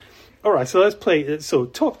All right, so let's play it. So,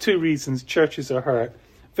 top 2 reasons churches are hurt.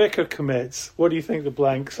 Vicar commits. What do you think the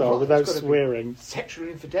blanks are without swearing? Sexual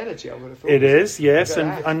infidelity, I would have thought. It is, yes.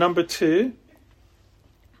 And number 2?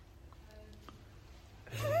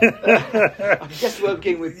 I guess we're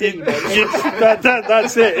beginning with D.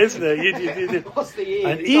 That's it, isn't it? What's the E?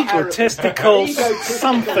 An egotistical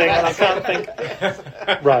something, and I can't think.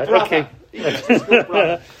 Right, okay.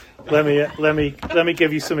 Let me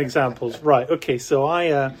give you some examples. Right, okay. So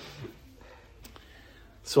I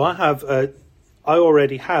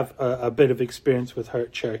already have a bit of experience with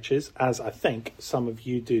hurt churches, as I think some of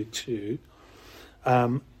you do too.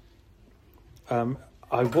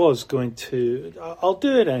 I was going to... I'll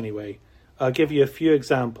do it anyway. I'll give you a few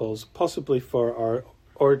examples, possibly for our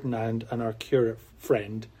ordinand and our curate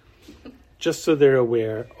friend, just so they're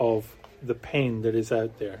aware of the pain that is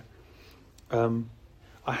out there.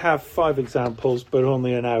 I have 5 examples, but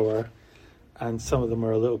only an hour, and some of them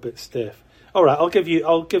are a little bit stiff. All right, I'll give you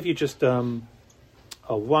just one.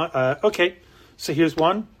 Okay, so here's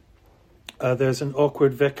one. There's an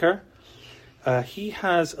awkward vicar. He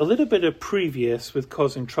has a little bit of previous with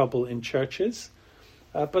causing trouble in churches,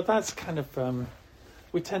 but that's kind of,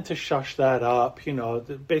 we tend to shush that up,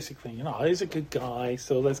 basically, he's a good guy,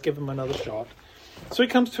 so let's give him another shot. So he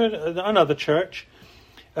comes to another church.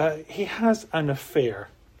 He has an affair.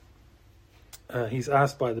 He's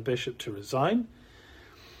asked by the bishop to resign.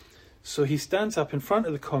 So he stands up in front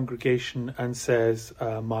of the congregation and says,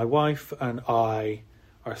 my wife and I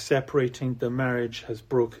are separating. The marriage has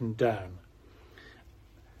broken down.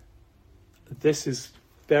 This is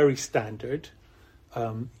very standard.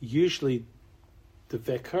 Usually the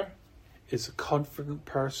vicar is a confident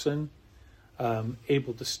person,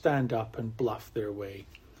 able to stand up and bluff their way.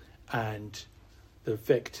 And the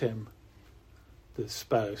victim, the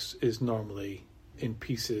spouse, is normally in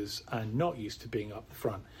pieces and not used to being up the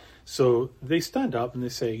front. So they stand up and they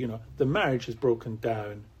say, the marriage has broken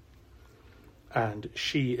down and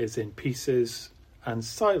she is in pieces and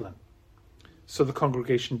silent. So the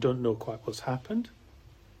congregation don't know quite what's happened.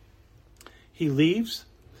 He leaves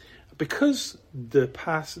because the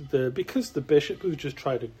bishop, who just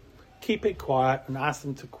tried to keep it quiet and asked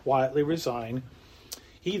them to quietly resign,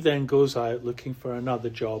 he then goes out looking for another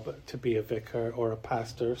job to be a vicar or a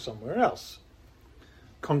pastor somewhere else.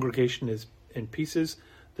 Congregation is in pieces.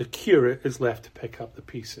 The curate is left to pick up the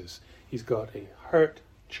pieces. He's got a hurt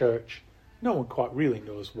church. No one quite really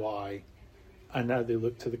knows why. And now they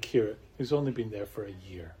look to the curate, who's only been there for a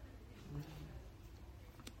year.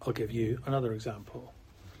 I'll give you another example.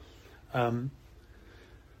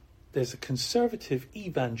 There's a conservative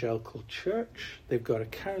evangelical church. They've got a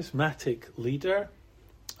charismatic leader.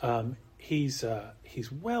 He's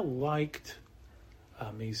well liked.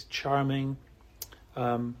 He's charming.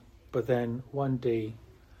 But then one day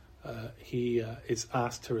he is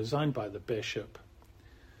asked to resign by the bishop.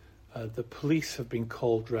 The police have been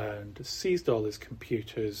called round, seized all his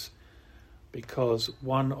computers, because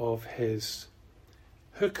one of his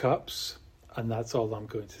hookups, and that's all I'm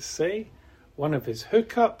going to say, one of his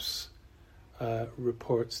hookups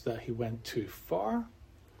reports that he went too far,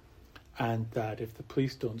 and that if the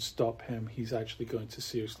police don't stop him, he's actually going to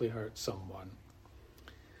seriously hurt someone.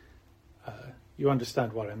 You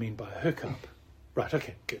understand what I mean by a hookup? Right,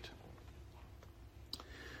 okay, good.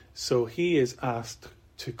 So he is asked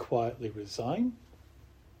to quietly resign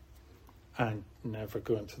and never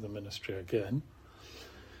go into the ministry again.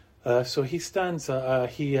 So he stands,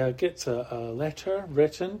 he gets a letter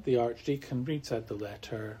written. The archdeacon reads out the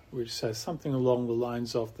letter, which says something along the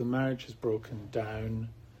lines of, the marriage is broken down,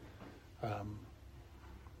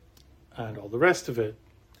 and all the rest of it.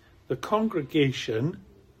 The congregation,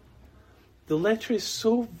 the letter is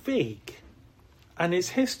so vague, and his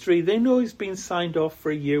history, they know he's been signed off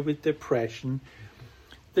for a year with depression.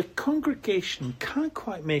 The congregation can't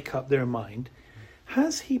quite make up their mind.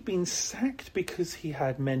 Has he been sacked because he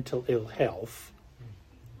had mental ill health?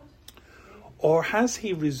 Or has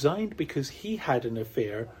he resigned because he had an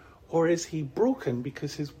affair? Or is he broken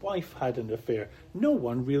because his wife had an affair? No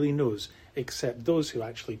one really knows, except those who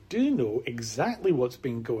actually do know exactly what's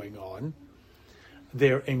been going on.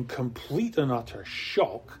 They're in complete and utter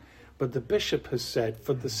shock. But the bishop has said,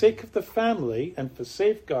 for the sake of the family and for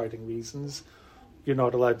safeguarding reasons, you're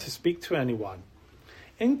not allowed to speak to anyone.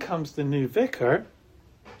 In comes the new vicar,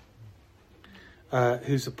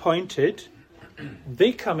 who's appointed.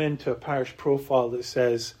 They come into a parish profile that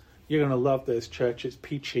says, you're going to love this church, it's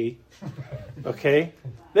peachy. Okay?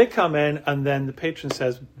 They come in, and then the patron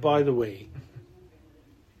says, by the way,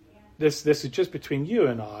 this is just between you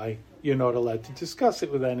and I. You're not allowed to discuss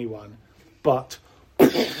it with anyone. But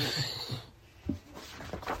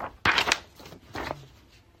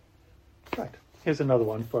Here's another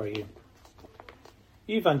one for you.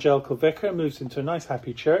 Evangelical vicar moves into a nice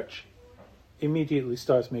happy church, immediately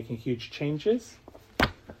starts making huge changes.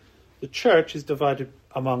 The church is divided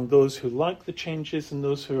among those who like the changes and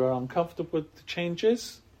those who are uncomfortable with the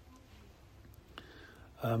changes.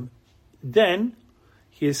 Then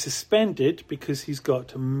he is suspended because he's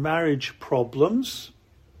got marriage problems.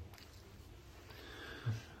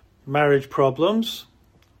 Marriage problems.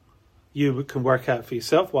 You can work out for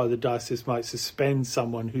yourself why the diocese might suspend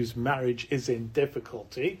someone whose marriage is in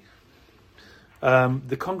difficulty.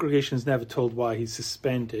 The congregation is never told why he's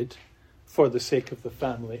suspended, for the sake of the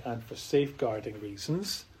family and for safeguarding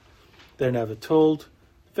reasons. They're never told.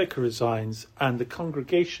 The vicar resigns, and the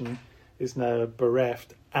congregation is now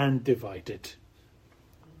bereft and divided.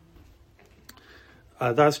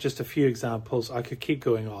 That's just a few examples. I could keep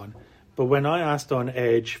going on. But when I asked on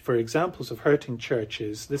Edge for examples of hurting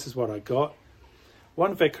churches, this is what I got.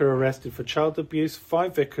 1 vicar arrested for child abuse,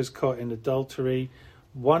 5 vicars caught in adultery,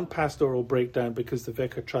 1 pastoral breakdown because the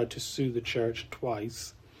vicar tried to sue the church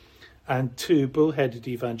twice, and 2 bullheaded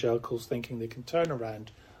evangelicals thinking they can turn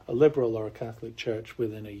around a liberal or a Catholic church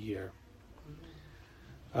within a year.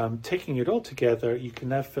 Taking it all together, you can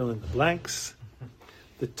now fill in the blanks.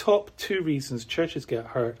 The top 2 reasons churches get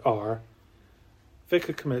hurt are: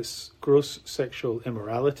 vicar commits gross sexual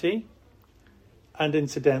immorality, and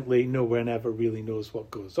incidentally, no one ever really knows what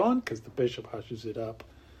goes on because the bishop hushes it up.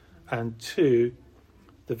 And 2,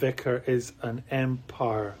 the vicar is an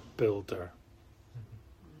empire builder.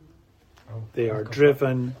 They are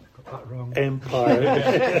driven empire.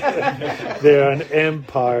 They're an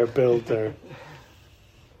empire builder.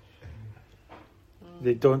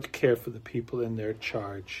 They don't care for the people in their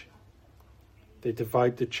charge. They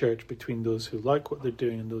divide the church between those who like what they're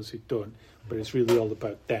doing and those who don't, but it's really all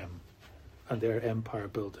about them and their empire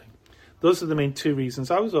building. Those are the main 2 reasons.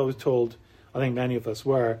 I was always told, I think many of us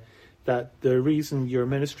were, that the reason your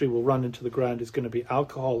ministry will run into the ground is going to be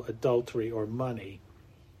alcohol, adultery, or money.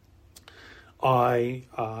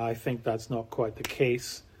 I think that's not quite the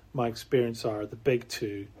case. My experience are the big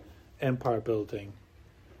 2, empire building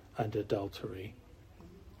and adultery,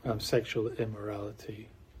 sexual immorality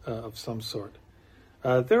of some sort.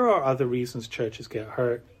 There are other reasons churches get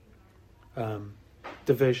hurt.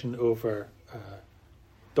 Division over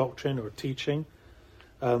doctrine or teaching.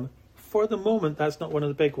 For the moment, that's not one of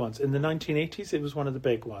the big ones. In the 1980s, it was one of the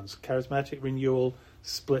big ones. Charismatic renewal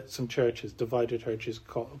split some churches, divided churches,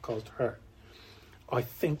 caused hurt. I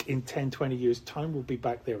think in 10, 20 years' time, we'll be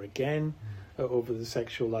back there again over the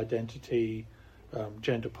sexual identity,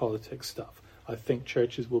 gender politics stuff. I think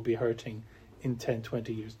churches will be hurting in 10,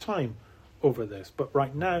 20 years' time over this. But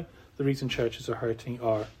right now, the reason churches are hurting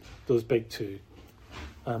are those big 2,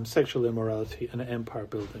 sexual immorality and empire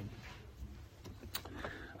building.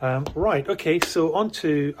 Right, okay, so on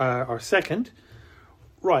to our second.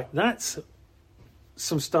 Right, that's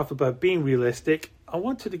some stuff about being realistic. I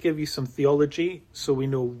wanted to give you some theology so we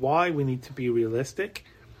know why we need to be realistic.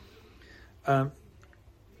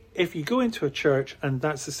 If you go into a church and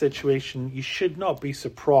that's the situation, you should not be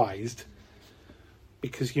surprised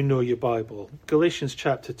because you know your Bible. Galatians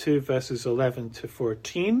chapter 2, verses 11 to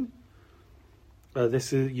 14.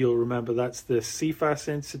 You'll remember that's the Cephas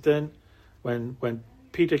incident. When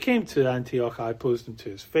Peter came to Antioch, I opposed him to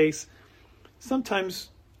his face. Sometimes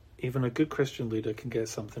even a good Christian leader can get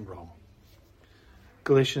something wrong.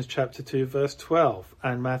 Galatians chapter 2, verse 12,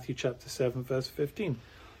 and Matthew chapter 7, verse 15.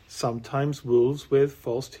 Sometimes wolves with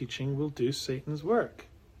false teaching will do Satan's work.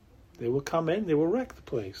 They will come in, they will wreck the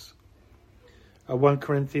place. 1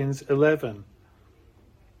 Corinthians 11.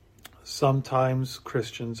 Sometimes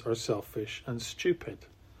Christians are selfish and stupid.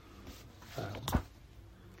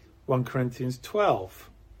 1 Corinthians 12.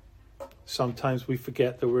 Sometimes we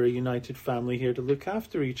forget that we're a united family here to look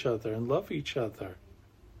after each other and love each other.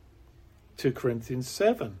 2 Corinthians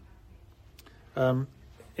 7.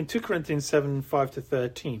 In 2 Corinthians 7, 5 to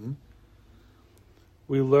 13,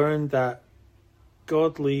 we learn that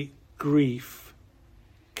godly grief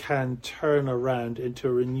can turn around into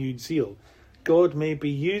a renewed zeal. God may be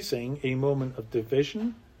using a moment of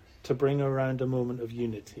division to bring around a moment of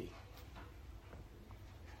unity.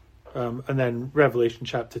 And then Revelation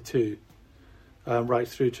chapter 2, right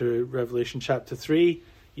through to Revelation chapter 3,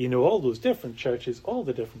 you know, all those different churches, all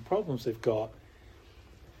the different problems they've got.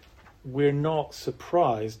 We're not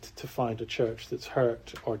surprised to find a church that's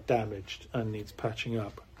hurt or damaged and needs patching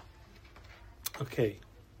up. Okay.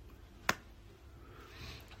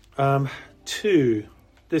 2.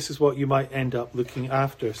 This is what you might end up looking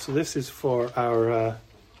after. So this is for our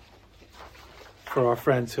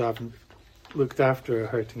friends who haven't looked after a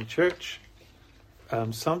hurting church.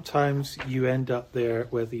 Sometimes you end up there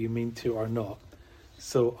whether you mean to or not.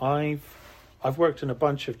 So I've worked in a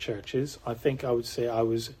bunch of churches. I think I would say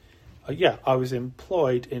I've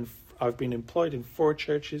been employed in 4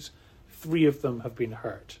 churches. 3 of them have been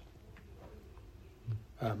hurt.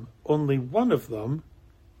 Only one of them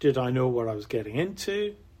did I know what I was getting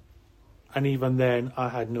into, and even then I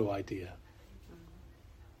had no idea.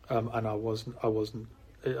 And I wasn't,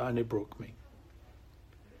 and it broke me.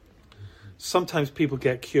 Sometimes people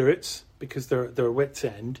get curates because they're wit's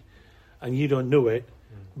end, and you don't know it,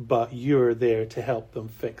 but you're there to help them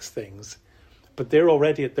fix things. But they're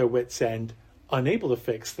already at their wit's end, unable to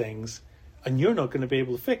fix things, and you're not going to be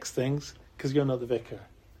able to fix things because you're not the vicar.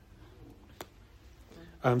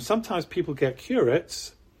 Sometimes people get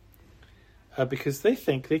curates because they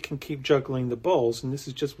think they can keep juggling the balls, and this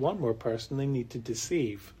is just one more person they need to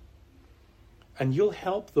deceive. And you'll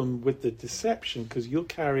help them with the deception because you'll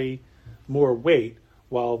carry more weight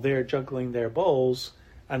while they're juggling their balls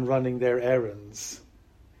and running their errands.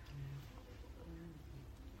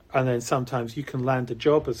 And then sometimes you can land a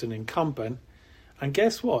job as an incumbent. And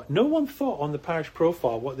guess what? No one thought on the parish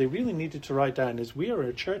profile what they really needed to write down is, we are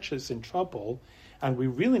a church that's in trouble and we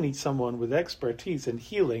really need someone with expertise in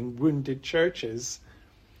healing wounded churches.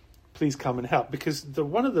 Please come and help. Because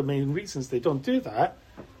one of the main reasons they don't do that...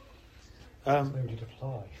 nobody to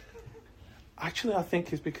apply. Actually, I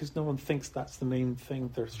think it's because no one thinks that's the main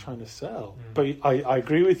thing they're trying to sell. But I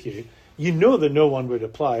agree with you. You know that no one would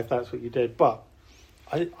apply if that's what you did. But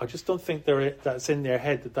I just don't think that's in their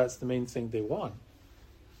head that that's the main thing they want.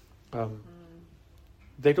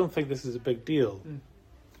 They don't think this is a big deal.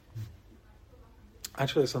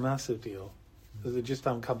 Actually, it's a massive deal. They just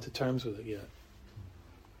haven't come to terms with it yet.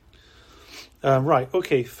 Right,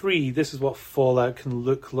 okay, 3. This is what fallout can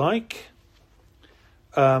look like.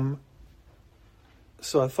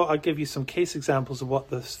 So I thought I'd give you some case examples of what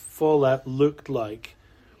this fallout looked like.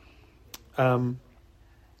 And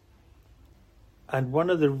one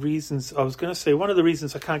of the reasons I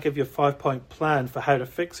can't give you a 5-point plan for how to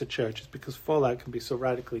fix a church is because fallout can be so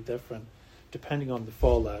radically different depending on the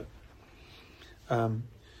fallout.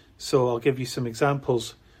 So I'll give you some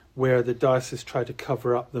examples where the diocese tried to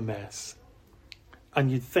cover up the mess.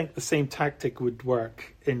 And you'd think the same tactic would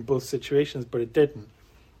work in both situations, but it didn't.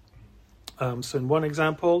 So in one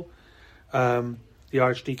example, the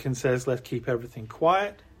archdeacon says, let's keep everything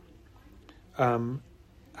quiet. And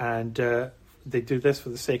they do this for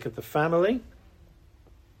the sake of the family,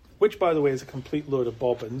 which, by the way, is a complete load of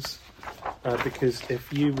bobbins, because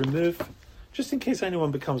if you remove, just in case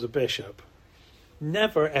anyone becomes a bishop,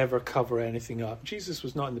 never ever cover anything up. Jesus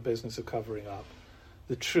was not in the business of covering up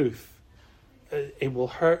the truth. It will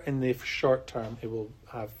hurt in the short term. It will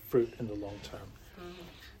have fruit in the long term.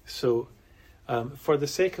 So for the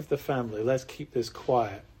sake of the family, let's keep this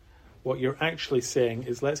quiet. What you're actually saying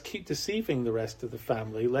is, let's keep deceiving the rest of the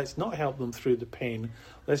family. Let's not help them through the pain.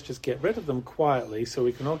 Let's just get rid of them quietly so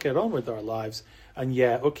we can all get on with our lives. And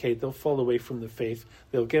they'll fall away from the faith.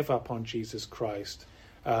 They'll give up on Jesus Christ.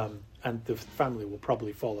 And the family will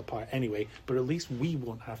probably fall apart anyway, but at least we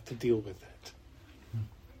won't have to deal with it.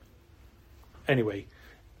 Anyway,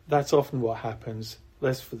 that's often what happens.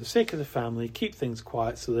 Let's, for the sake of the family, keep things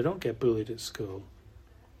quiet so they don't get bullied at school.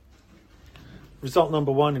 Result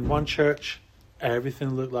number 1, in one church,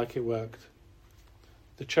 everything looked like it worked.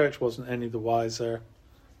 The church wasn't any the wiser.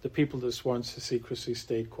 The people that sworn to secrecy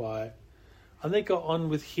stayed quiet. And they got on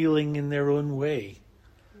with healing in their own way.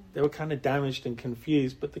 They were kind of damaged and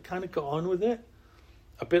confused, but they kind of got on with it.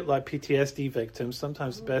 A bit like PTSD victims,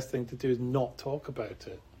 sometimes the best thing to do is not talk about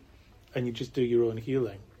it. And you just do your own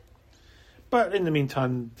healing. But in the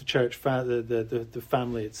meantime, the church, the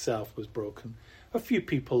family itself was broken. A few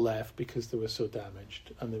people left because they were so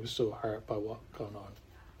damaged and they were so hurt by what had gone on.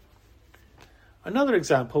 Another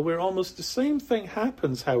example where almost the same thing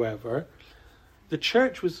happens, however, the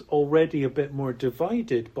church was already a bit more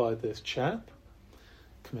divided by this chap.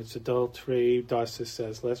 Commits adultery, diocese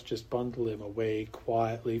says, let's just bundle him away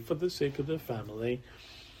quietly for the sake of the family.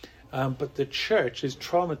 But the church is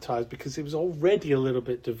traumatized because it was already a little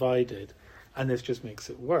bit divided, and this just makes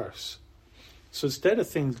it worse. So instead of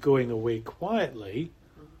things going away quietly,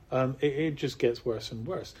 it just gets worse and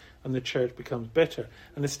worse, and the church becomes bitter.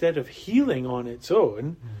 And instead of healing on its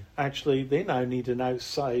own, actually they now need an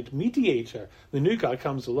outside mediator. The new guy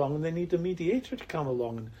comes along and they need a mediator to come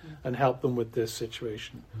along and help them with this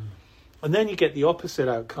situation. And then you get the opposite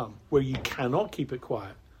outcome, where you cannot keep it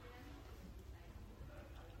quiet.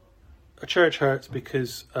 A church hurts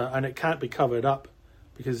because, and it can't be covered up,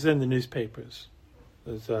 because it's in the newspapers.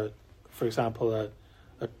 There's for example,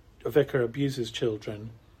 a vicar abuses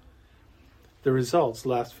children, the results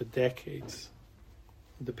last for decades.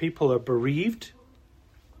 The people are bereaved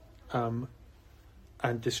and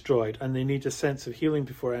destroyed, and they need a sense of healing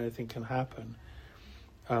before anything can happen.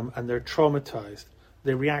 And they're traumatized.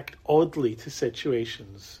 They react oddly to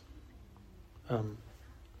situations.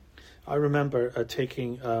 I remember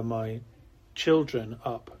taking my children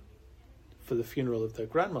up for the funeral of their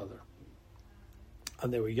grandmother.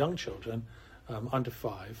 And they were young children, under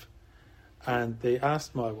 5. And they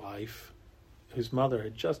asked my wife, whose mother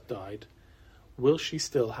had just died, will she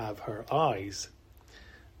still have her eyes?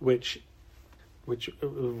 Which was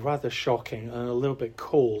rather shocking and a little bit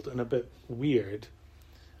cold and a bit weird.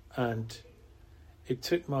 And it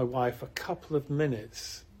took my wife a couple of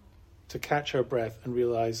minutes to catch her breath and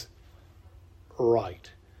realise, right,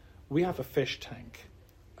 we have a fish tank.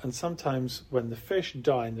 And sometimes when the fish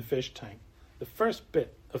die in the fish tank, the first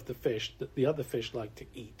bit of the fish that the other fish like to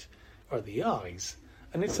eat are the eyes.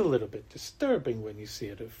 And it's a little bit disturbing when you see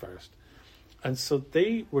it at first. And so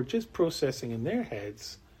they were just processing in their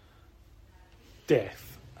heads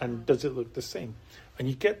death. And does it look the same? And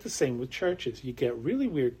you get the same with churches. You get really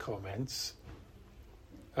weird comments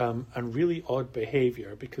and really odd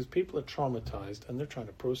behaviour because people are traumatized and they're trying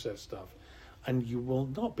to process stuff. And you will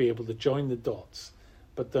not be able to join the dots.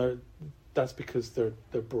 But that's because they're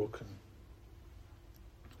broken.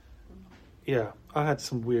 Yeah, I had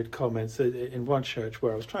some weird comments in one church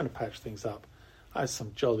where I was trying to patch things up. I had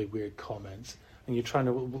some jolly weird comments, and you're trying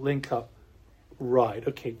to link up. Right,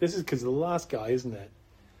 okay, this is because of the last guy, isn't it?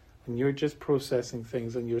 And you're just processing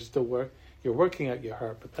things, and you're working out your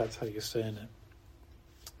hurt, but that's how you're saying it.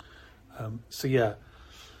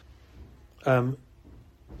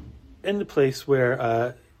 In the place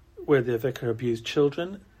where the vicar abused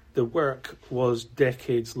children, the work was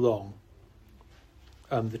decades long.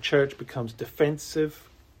 The church becomes defensive,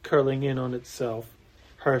 curling in on itself,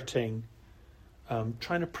 hurting,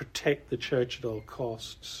 trying to protect the church at all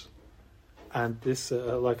costs. And this,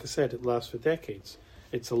 like I said, it lasts for decades.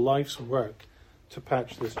 It's a life's work to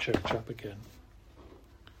patch this church up again.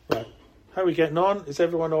 Right. How are we getting on? Is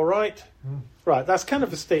everyone all right? Right, that's kind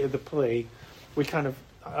of the state of the play. We kind of,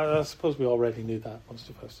 I suppose we already knew that, most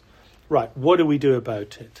of us. Right, what do we do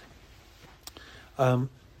about it?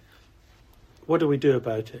 What do we do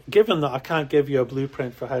about it? Given that I can't give you a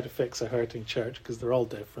blueprint for how to fix a hurting church, because they're all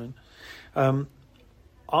different,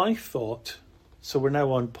 I thought, so we're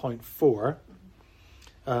now on point 4,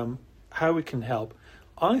 how we can help.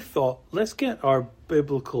 I thought, let's get our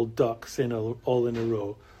biblical ducks in all in a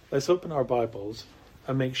row. Let's open our Bibles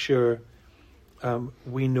and make sure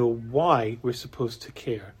we know why we're supposed to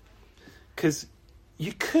care. Because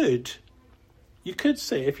you could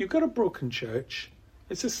say, if you've got a broken church,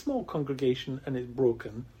 it's a small congregation and it's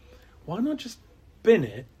broken, why not just bin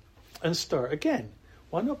it and start again?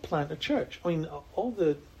 Why not plant a church? I mean, all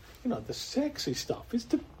the sexy stuff is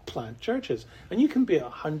to plant churches. And you can be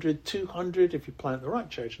 100, 200 if you plant the right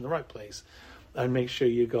church in the right place and make sure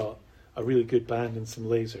you got a really good band and some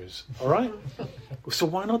lasers. All right? So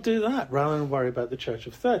why not do that rather than worry about the church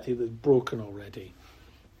of 30 that's broken already?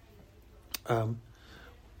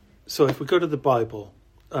 So if we go to the Bible,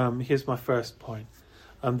 here's my first point.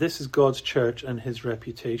 This is God's church and his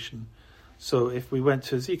reputation. So if we went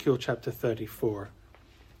to Ezekiel chapter 34,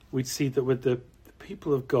 we'd see that with the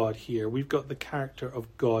people of God here, we've got the character of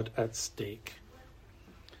God at stake.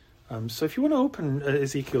 So if you want to open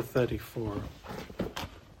Ezekiel 34,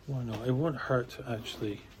 why not? It won't hurt to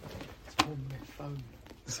actually... It's on my phone.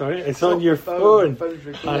 Sorry? It's on your phone.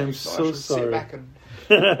 I'm so sorry. Sit back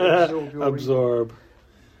and absorb.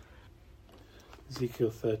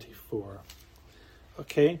 Ezekiel 34.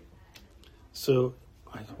 Okay. So,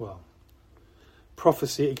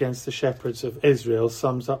 prophecy against the shepherds of Israel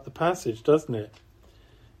sums up the passage, doesn't it?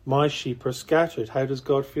 My sheep are scattered. How does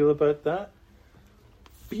God feel about that?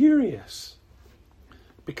 Furious.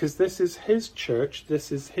 Because this is his church,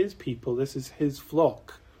 this is his people, this is his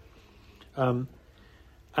flock. And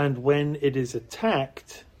when it is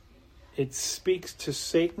attacked, it speaks to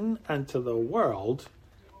Satan and to the world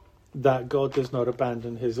that God does not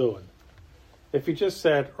abandon his own. If he just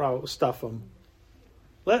said, right, stuff them,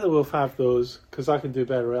 let the wolf have those because I can do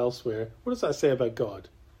better elsewhere, what does that say about God?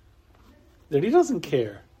 That he doesn't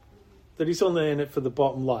care. That he's only in it for the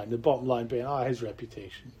bottom line. The bottom line being, his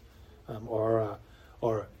reputation.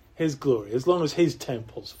 Or his glory. As long as his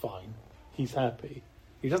temple's fine, he's happy.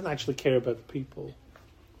 He doesn't actually care about the people.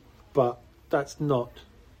 But that's not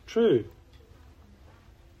true.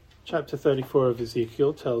 Chapter 34 of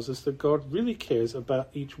Ezekiel tells us that God really cares about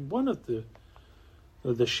each one of the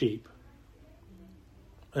sheep.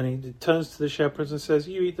 And he turns to the shepherds and says,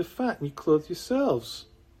 you eat the fat and you clothe yourselves.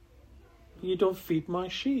 You don't feed my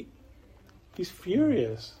sheep. He's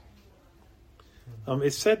furious.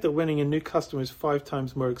 It's said that winning a new customer is 5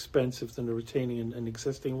 times more expensive than retaining an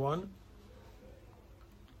existing one.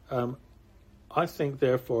 I think,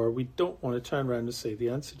 therefore, we don't want to turn around and say the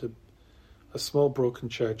answer to a small broken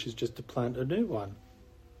church is just to plant a new one.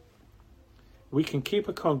 We can keep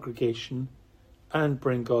a congregation and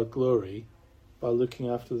bring God glory by looking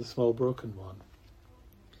after the small broken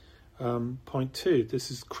one. Point 2,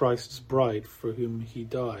 this is Christ's bride for whom he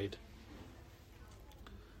died.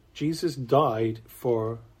 Jesus died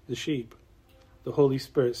for the sheep. The Holy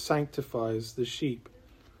Spirit sanctifies the sheep.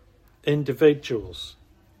 Individuals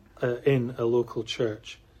in a local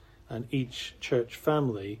church, and each church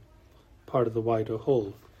family part of the wider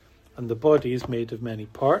whole. And the body is made of many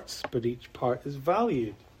parts, but each part is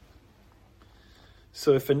valued.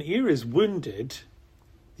 So if an ear is wounded,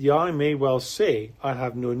 the eye may well say, I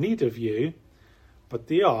have no need of you, but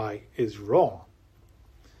the eye is wrong.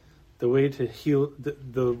 The way to heal,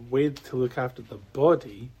 the way to look after the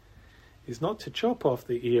body is not to chop off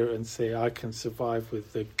the ear and say, I can survive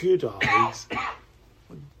with the good eyes.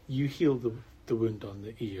 You heal the wound on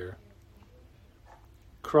the ear.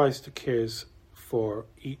 Christ cares for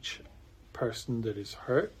each person that is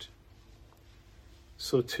hurt.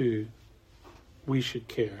 So too, we should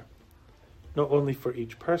care. Not only for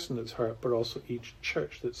each person that's hurt, but also each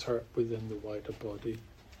church that's hurt within the wider body.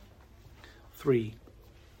 3.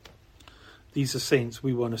 These are saints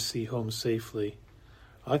we want to see home safely.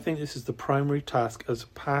 I think this is the primary task as a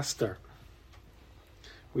pastor.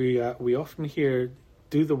 We often hear,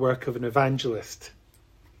 do the work of an evangelist.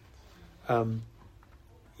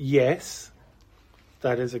 Yes,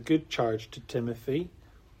 that is a good charge to Timothy,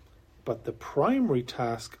 but the primary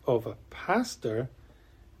task of a pastor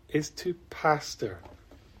is to pastor.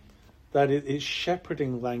 That is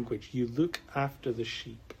shepherding language. You look after the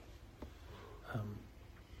sheep.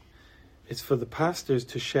 It's for the pastors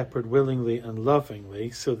to shepherd willingly and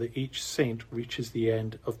lovingly so that each saint reaches the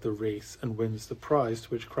end of the race and wins the prize to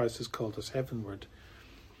which Christ has called us heavenward.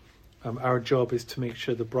 Our job is to make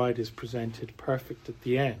sure the bride is presented perfect at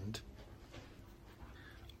the end.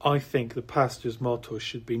 I think the pastor's motto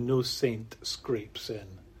should be no saint scrapes in.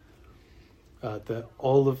 That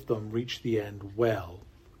all of them reach the end well.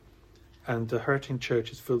 And the hurting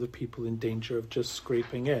church is full of people in danger of just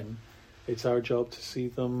scraping in. It's our job to see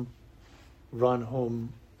them run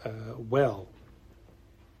home well.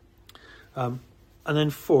 And then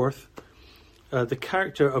 4th, the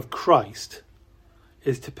character of Christ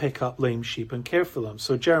is to pick up lame sheep and care for them.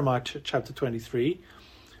 So Jeremiah chapter 23,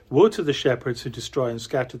 woe to the shepherds who destroy and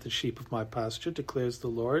scatter the sheep of my pasture, declares the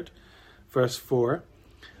Lord. Verse 4,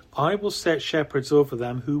 I will set shepherds over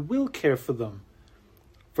them who will care for them.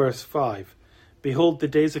 Verse 5, behold, the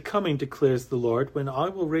days are coming, declares the Lord, when I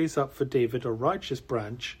will raise up for David a righteous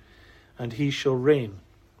branch, and he shall reign.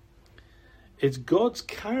 It's God's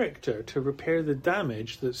character to repair the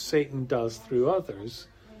damage that Satan does through others.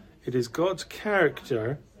 It is God's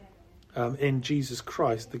character in Jesus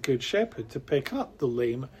Christ, the Good Shepherd, to pick up the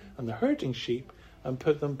lame and the hurting sheep and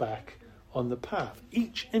put them back on the path.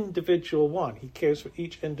 Each individual one. He cares for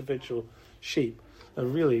each individual sheep.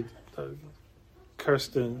 And really,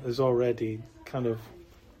 Kirsten has already kind of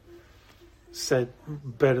said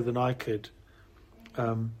better than I could.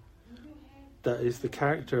 That is the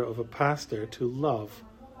character of a pastor to love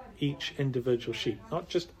each individual sheep. Not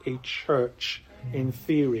just a church in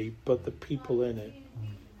theory, but the people in it.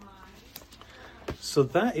 So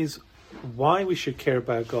that is why we should care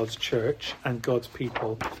about God's church and God's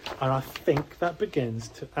people. And I think that begins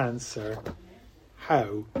to answer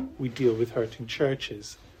how we deal with hurting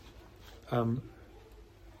churches.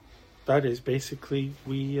 That is basically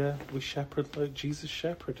we shepherd like Jesus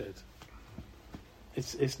shepherded.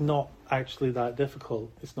 It's not actually that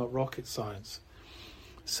difficult. It's not rocket science.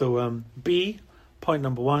 So B, point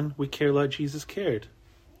number 1, we care like Jesus cared.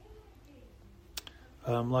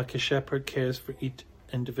 Like a shepherd cares for each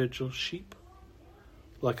individual sheep.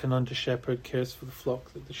 Like an under shepherd cares for the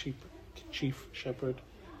flock that the chief shepherd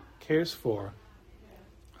cares for.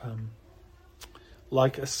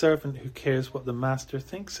 Like a servant who cares what the master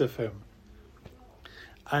thinks of him.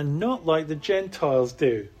 And not like the Gentiles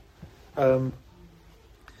do.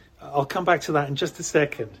 I'll come back to that in just a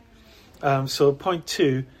second. So point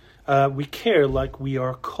 2, we care like we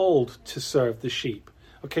are called to serve the sheep.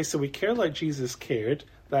 Okay, so we care like Jesus cared,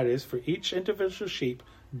 that is, for each individual sheep,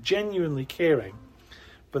 genuinely caring.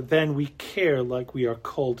 But then we care like we are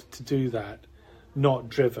called to do that, not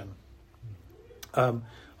driven.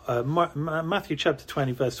 Matthew chapter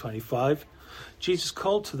 20, verse 25, Jesus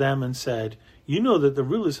called to them and said, you know that the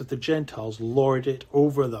rulers of the Gentiles lord it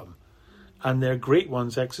over them, and their great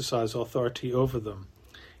ones exercise authority over them.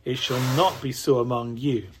 It shall not be so among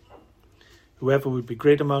you. Whoever would be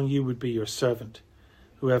great among you would be your servant.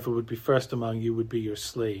 Whoever would be first among you would be your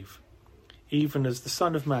slave. Even as the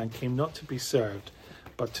Son of Man came not to be served,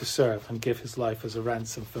 but to serve and give his life as a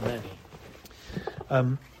ransom for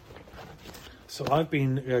many. So I've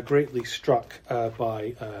been greatly struck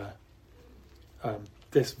by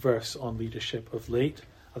this verse on leadership of late.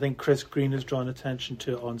 I think Chris Green has drawn attention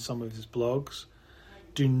to it on some of his blogs.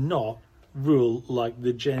 Do not rule like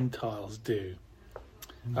the Gentiles do.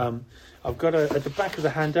 I've got at the back of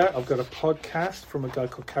the handout, I've got a podcast from a guy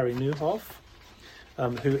called Carey Nieuwhof,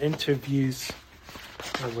 who interviews,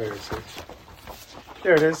 where is it?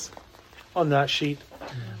 There it is, on that sheet.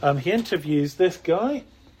 He interviews this guy,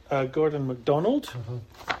 Gordon MacDonald.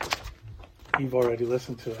 You've already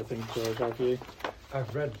listened to it, I think, George, have you?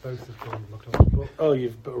 I've read both of Gordon MacDonald's books. Oh,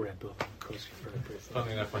 you've read both, of course you've read both.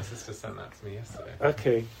 Funny enough, my sister sent that to me yesterday.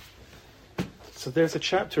 Okay. So there's a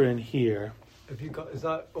chapter in here. Have you got? Is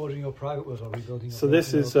that Ordering Your Private World or Rebuilding Your So Private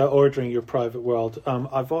this is Ordering Your Private World.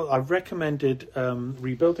 I've recommended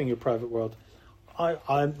Rebuilding Your Private World.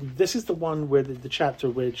 This is the one where the chapter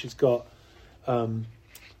which has got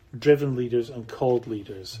driven leaders and called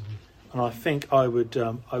leaders, and I think I would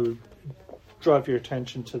drive your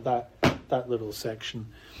attention to that little section.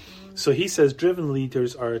 So he says driven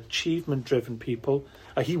leaders are achievement-driven people.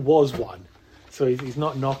 He was one, so he's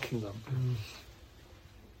not knocking them.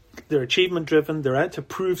 They're achievement-driven. They're out to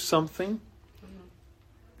prove something.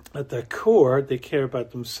 At their core, they care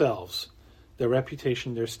about themselves, their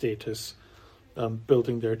reputation, their status,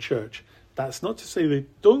 building their church. That's not to say they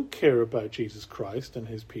don't care about Jesus Christ and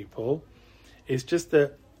his people. It's just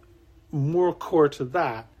that more core to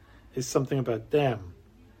that is something about them.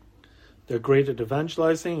 They're great at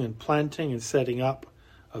evangelizing and planting and setting up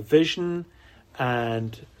a vision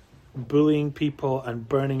and bullying people and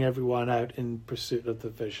burning everyone out in pursuit of the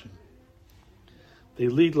vision. They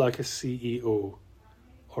lead like a CEO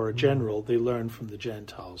or a general. They learn from the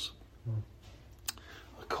Gentiles.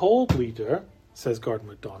 A called leader, says Gordon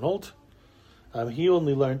MacDonald, he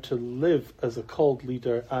only learned to live as a called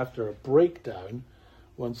leader after a breakdown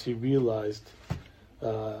once he realized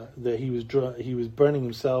that he was burning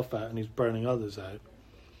himself out and he's burning others out.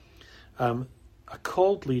 A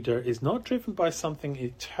called leader is not driven by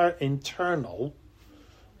something internal,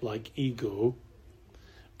 like ego,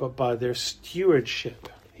 but by their stewardship,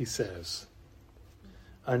 he says.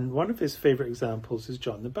 And one of his favourite examples is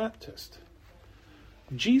John the Baptist.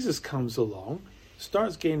 Jesus comes along,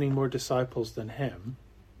 starts gaining more disciples than him,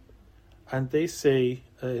 and they say,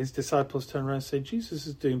 his disciples turn around and say, Jesus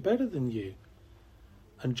is doing better than you.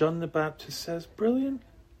 And John the Baptist says, brilliant.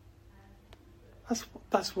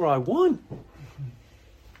 That's where I won.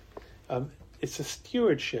 It's a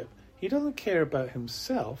stewardship. He doesn't care about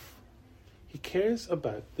himself. He cares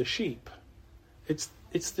about the sheep. It's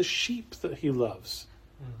the sheep that he loves.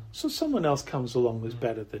 So someone else comes along that's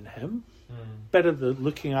better than him, better than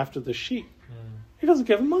looking after the sheep. He doesn't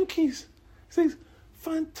give a monkeys. He thinks,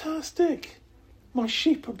 fantastic. My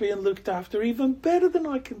sheep are being looked after even better than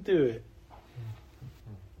I can do it.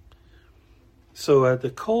 So the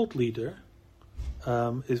called leader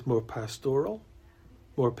is more pastoral,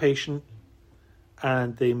 more patient,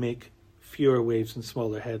 and they make fewer waves and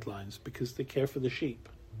smaller headlines because they care for the sheep.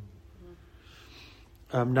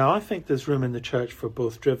 Now, I think there's room in the church for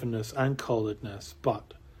both drivenness and calledness,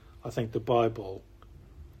 but I think the Bible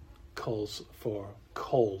calls for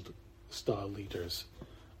called style leaders,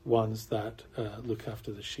 ones that look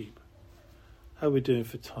after the sheep. How are we doing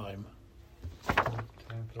for time?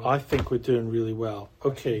 I think we're doing really well.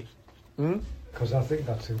 Okay. Because I think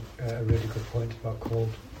that's a really good point about called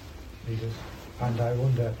leaders. And I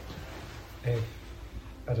wonder if,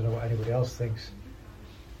 I don't know what anybody else thinks,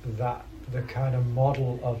 that the kind of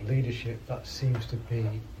model of leadership that seems to be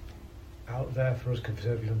out there for us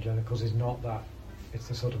conservative evangelicals is not that. It's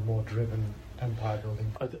the sort of more driven empire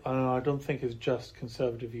building. I don't think it's just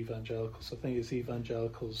conservative evangelicals. I think it's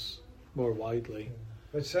evangelicals more widely.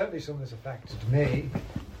 But certainly something that's affected me,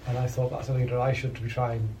 and I thought that's a leader I should be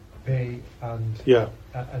trying to be, and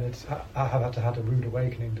it's I have had to have a rude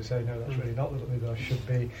awakening to say no, that's really not the leader I should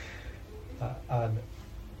be, and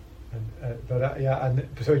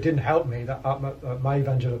so it didn't help me that my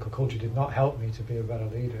evangelical culture did not help me to be a better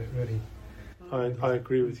leader. It really. I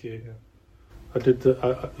agree with you. Yeah. I did the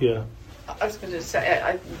I was going to say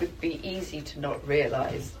it would be easy to not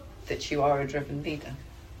realise that you are a driven leader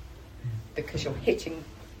because you're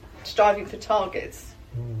striving for targets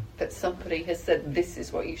that somebody has said this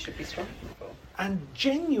is what you should be striving for. And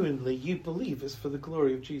genuinely you believe it's for the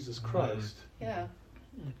glory of Jesus Christ. Yeah.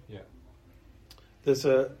 Yeah. There's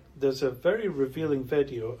a very revealing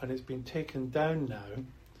video, and it's been taken down now.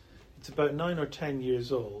 It's about 9 or 10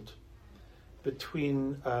 years old. And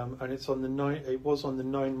it's on it was on the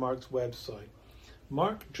Nine Marks website.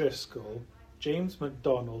 Mark Driscoll, James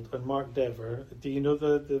MacDonald, and Mark Dever. Do you know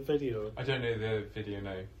the video? I don't know the video,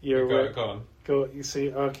 no. You're Go on. Go. You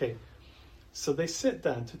see, okay. So they sit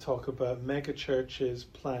down to talk about mega churches,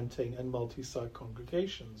 planting, and multi-site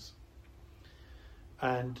congregations.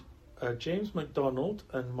 And James MacDonald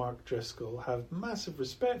and Mark Driscoll have massive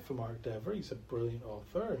respect for Mark Dever. He's a brilliant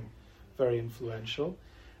author and very influential.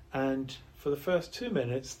 And for the first 2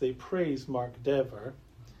 minutes, they praise Mark Dever.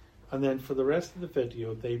 And then for the rest of the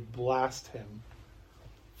video, they blast him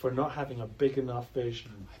for not having a big enough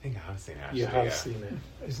vision. I think I have seen it, actually. You have yeah. seen it.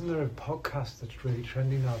 Isn't there a podcast that's really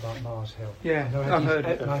trending now about Mars Hill? Yeah, I know I've heard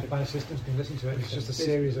it. My assistant's been listening to it. It's just a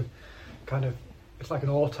series of kind of, it's like an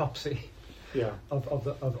autopsy Yeah. of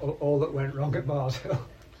all that went wrong at Mars Hill.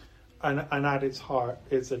 And at its heart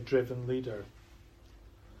is a driven leader.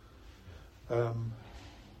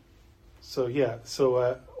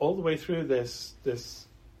 So all the way through this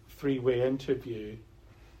three-way interview,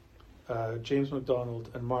 James MacDonald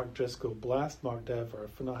and Mark Driscoll blast Mark Dever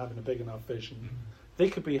for not having a big enough vision. They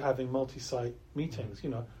could be having multi-site meetings.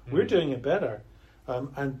 We're doing it better,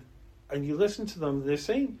 and you listen to them. They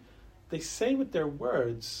say with their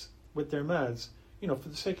words, with their mouths, for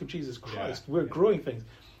the sake of Jesus Christ, we're growing things,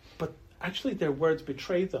 but actually their words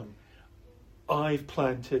betray them. I've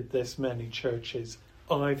planted this many churches.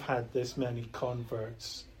 I've had this many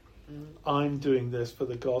converts. I'm doing this for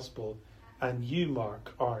the gospel, and you,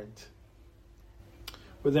 Mark, aren't.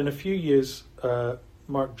 Within a few years,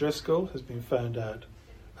 Mark Driscoll has been found out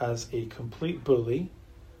as a complete bully.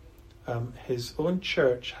 His own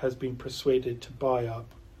church has been persuaded to buy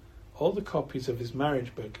up all the copies of his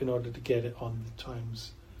marriage book in order to get it on the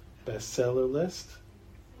Times bestseller list.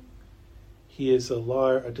 He is a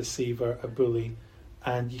liar, a deceiver, a bully,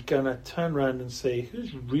 and you're going to turn around and say,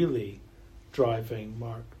 who's really driving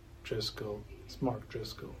Mark Driscoll? It's Mark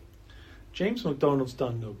Driscoll. James MacDonald's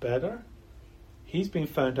done no better. He's been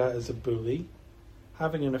found out as a bully,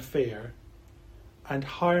 having an affair, and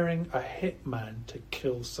hiring a hitman to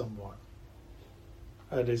kill someone.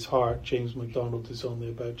 At his heart, James MacDonald is only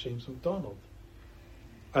about James MacDonald.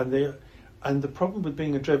 And the problem with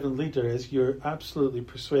being a driven leader is you're absolutely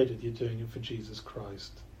persuaded you're doing it for Jesus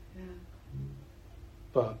Christ.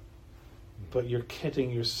 Yeah. But you're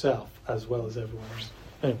kidding yourself as well as everyone else.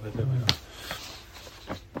 Anyway, there we are.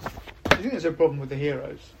 I think there's a problem with the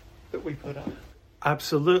heroes that we put up.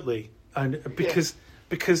 Absolutely. And because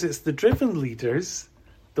it's the driven leaders,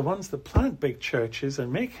 the ones that plant big churches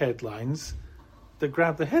and make headlines, that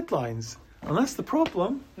grab the headlines. And that's the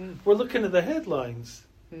problem. We're looking at the headlines.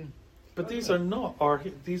 But these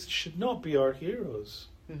should not be our heroes.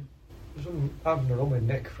 I'm having a run with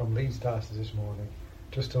Nick from Leeds Darsters this morning,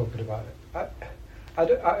 just talking about it. I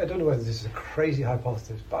don't know whether this is a crazy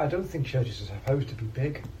hypothesis, but I don't think churches are supposed to be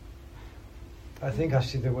big. I think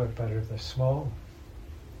actually they work better if they're small.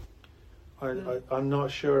 I'm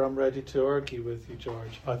not sure I'm ready to argue with you,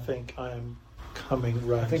 George. I think I am coming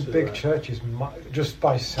round. I think to big that. churches, just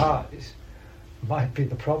by size, might be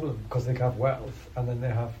the problem because they have wealth and then they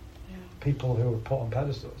have people who are put on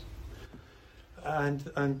pedestals. And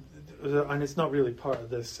it's not really part of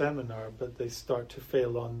this seminar, but they start to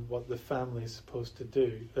fail on what the family is supposed to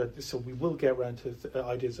do. So we will get around to the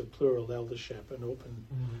ideas of plural eldership and open.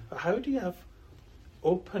 How do you have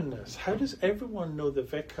openness? How does everyone know the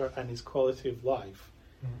vicar and his quality of life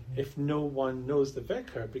if no one knows the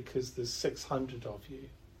vicar because there's 600 of you?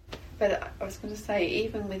 But I was going to say,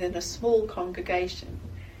 even within a small congregation,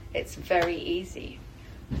 it's very easy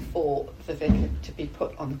for the vicar to be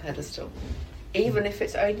put on the pedestal. Even if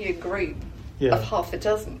it's only a group of half a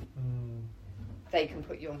dozen, they can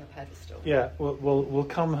put you on a pedestal. Yeah, we'll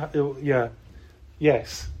come.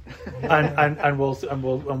 Yes, and we'll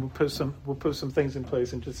put some things in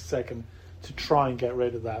place in just a second to try and get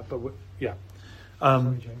rid of that. But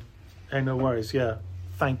hey, no worries. Yeah,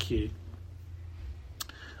 thank you.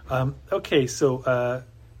 Okay, so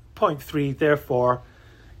point 3. Therefore,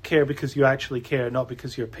 care because you actually care, not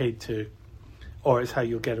because you're paid to, or is how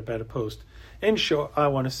you'll get a better post. In short, I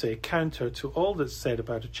want to say, counter to all that's said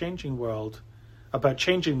about changing the world,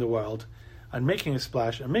 and making a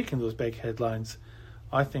splash and making those big headlines,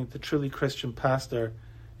 I think the truly Christian pastor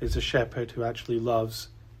is a shepherd who actually loves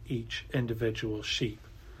each individual sheep.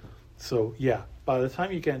 So, by the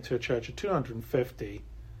time you get into a church of 250,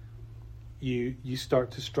 you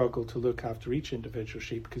start to struggle to look after each individual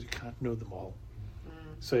sheep because you can't know them all.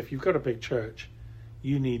 So if you've got a big church,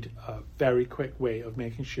 you need a very quick way of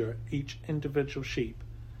making sure each individual sheep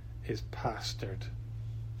is pastured.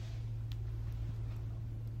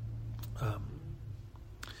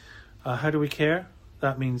 How do we care?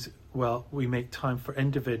 That means, well, we make time for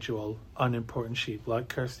individual, unimportant sheep, like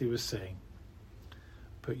Kirsty was saying.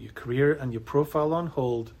 Put your career and your profile on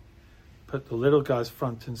hold. Put the little guys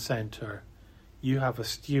front and center. You have a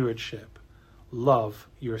stewardship. Love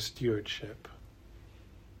your stewardship.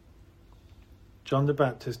 John the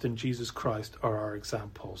Baptist and Jesus Christ are our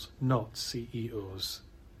examples, not CEOs.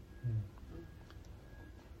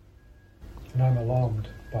 And I'm alarmed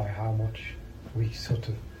by how much we sort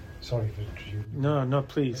of... Sorry for you. No,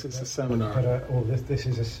 please, it's a seminar. But this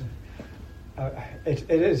is it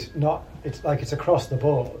is not. It's like it's across the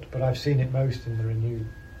board, but I've seen it most in the Renew.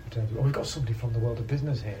 In terms of, we've got somebody from the world of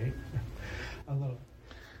business here,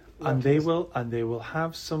 and they will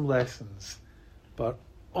have some lessons, but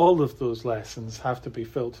all of those lessons have to be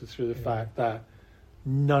filtered through the fact that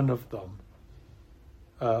none of them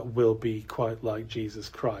will be quite like Jesus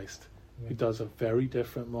Christ, who does a very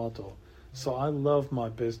different model. So I love my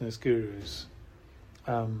business gurus,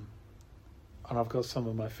 and I've got some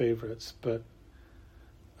of my favourites, but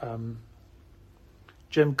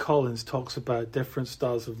Jim Collins talks about different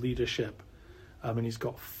styles of leadership, and he's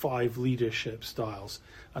got 5 leadership styles,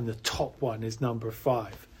 and the top one is number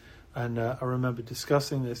 5. And I remember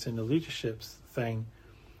discussing this in the leadership thing,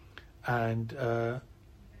 and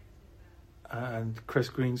Chris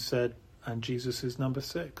Green said, and Jesus is number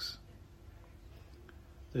 6.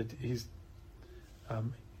 That he's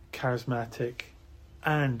charismatic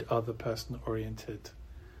and other person oriented.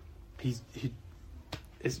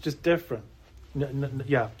 It's just different.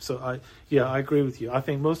 So I agree with you. I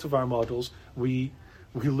think most of our models we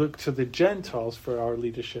look to the Gentiles for our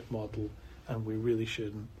leadership model, and we really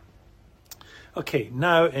shouldn't. Okay,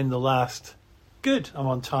 now in the last I'm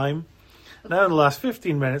on time. Now in the last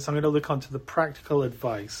 15 minutes, I'm going to look onto the practical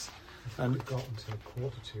advice. And we've gotten to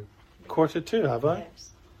 1:45. 1:45, have I? Yes.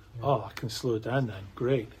 Yeah. Oh, I can slow down then.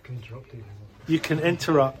 Great. You can interrupt even more. You can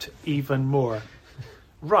interrupt even more.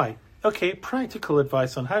 Right. Okay, practical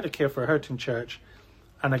advice on how to care for a hurting church.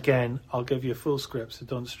 And again, I'll give you a full script, so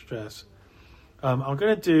don't stress. I'm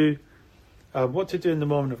going to do what to do in the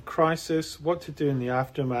moment of crisis, what to do in the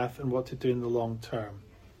aftermath, and what to do in the long term.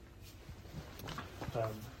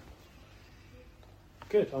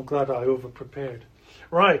 Good. I'm glad I over-prepared.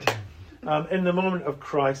 Right. In the moment of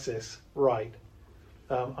crisis, right.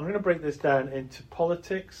 I'm going to break this down into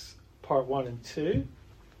politics, part 1 and 2,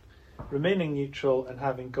 remaining neutral and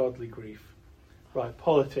having godly grief. Right,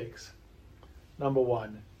 politics. Number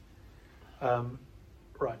 1.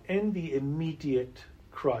 Right, in the immediate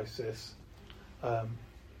crisis,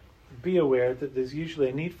 be aware that there's usually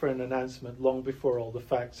a need for an announcement long before all the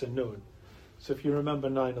facts are known. So if you remember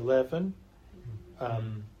 9/11,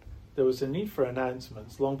 there was a need for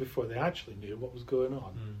announcements long before they actually knew what was going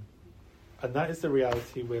on. And that is the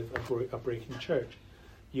reality with a breaking church.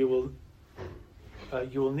 You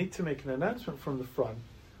will need to make an announcement from the front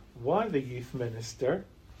why the youth minister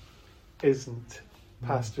isn't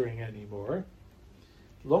pastoring anymore,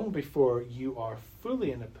 long before you are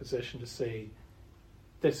fully in a position to say,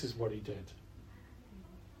 this is what he did.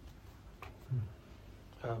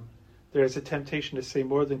 There is a temptation to say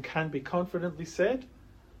more than can be confidently said.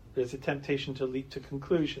 There's a temptation to leap to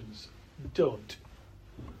conclusions. Don't.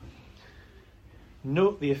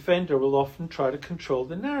 Note the offender will often try to control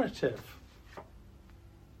the narrative.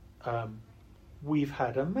 We've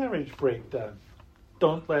had a marriage breakdown.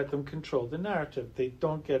 Don't let them control the narrative. They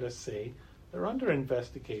don't get a say. They're under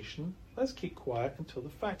investigation. Let's keep quiet until the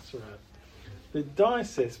facts are out. The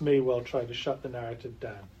diocese may well try to shut the narrative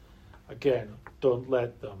down. Again, don't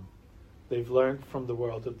let them. They've learned from the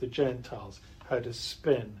world of the Gentiles how to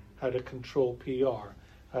spin, how to control PR,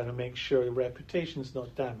 how to make sure the reputation's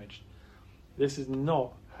not damaged. This is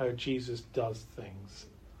not how Jesus does things.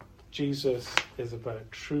 Jesus is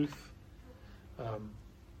about truth,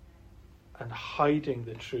 and hiding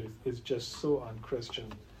the truth is just so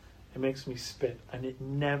unchristian. It makes me spit, and it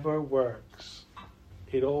never works.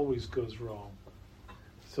 It always goes wrong.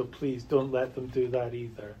 So please don't let them do that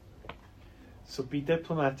either. So be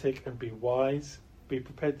diplomatic and be wise. Be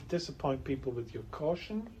prepared to disappoint people with your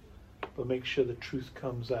caution, but make sure the truth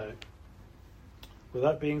comes out.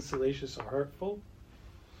 Without being salacious or hurtful.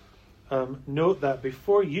 Note that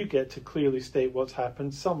before you get to clearly state what's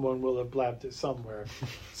happened, someone will have blabbed it somewhere.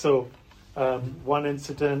 So, one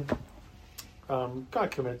incident, guy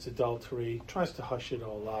commits adultery, tries to hush it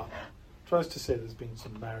all up, tries to say there's been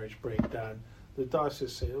some marriage breakdown. The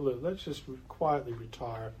diocese say, look, let's just quietly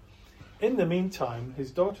retire. In the meantime,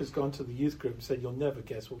 his daughter's gone to the youth group and said, "You'll never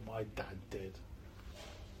guess what my dad did."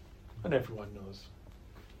 And everyone knows.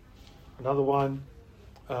 Another one,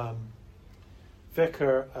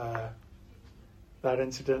 vicar, that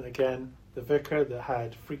incident again, the vicar that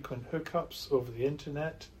had frequent hookups over the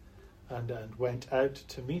internet and went out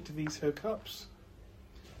to meet these hookups.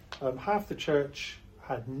 Half the church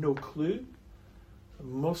had no clue.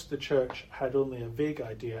 Most of the church had only a vague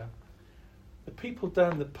idea. The people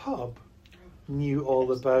down the pub knew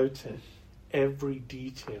all about it, every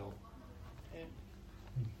detail.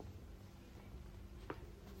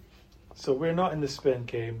 So we're not in the spin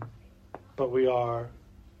game, but we are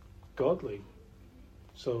godly.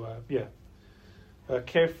 So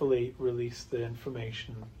carefully release the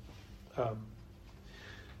information.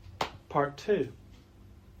 Part 2.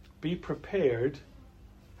 Be prepared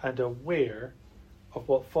and aware of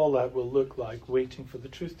what fallout will look like waiting for the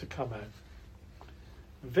truth to come out.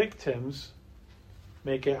 Victims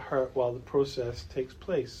may get hurt while the process takes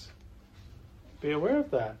place. Be aware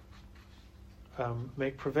of that.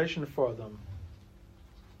 Make provision for them.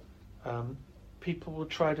 People will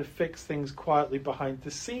try to fix things quietly behind the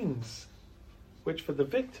scenes, which for the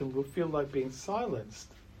victim will feel like being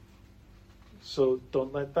silenced. So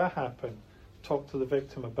don't let that happen. Talk to the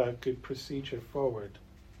victim about good procedure forward.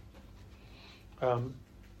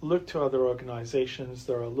 Look to other organisations.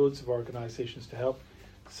 There are loads of organisations to help.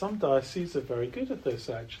 Some dioceses are very good at this,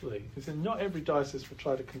 actually. Because not every diocese will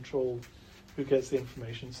try to control who gets the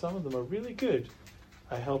information. Some of them are really good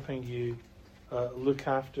at helping you look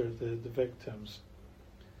after the victims.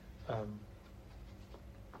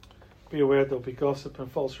 Be aware there'll be gossip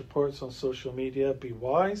and false reports on social media. Be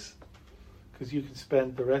wise, because you can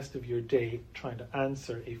spend the rest of your day trying to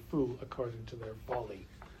answer a fool according to their folly.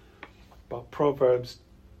 But Proverbs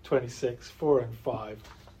 26:4-5.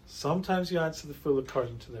 Sometimes you answer the fool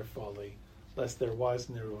according to their folly, lest they're wise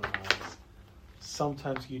in their own eyes.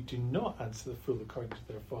 Sometimes you do not answer the fool according to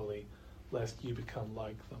their folly, lest you become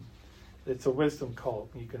like them. It's a wisdom call.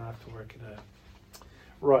 You're going to have to work it out.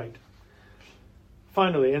 Right.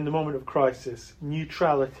 Finally, in the moment of crisis,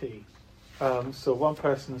 neutrality. So one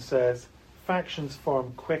person says, factions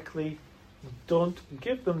form quickly. Don't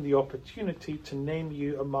give them the opportunity to name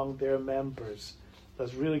you among their members.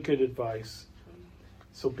 That's really good advice.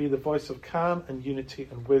 So be the voice of calm and unity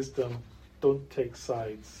and wisdom. Don't take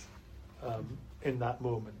sides in that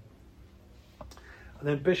moment. And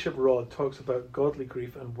then Bishop Rod talks about godly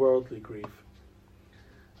grief and worldly grief.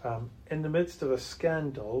 In the midst of a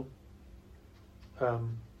scandal,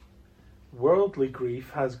 worldly grief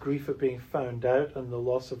has grief at being found out and the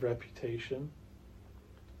loss of reputation.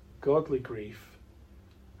 Godly grief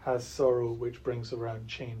has sorrow which brings around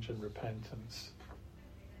change and repentance.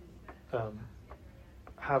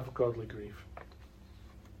 Have godly grief.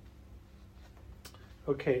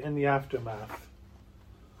 Okay, in the aftermath,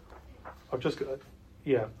 I've just got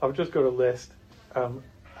a list.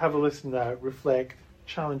 Have a listen now, reflect,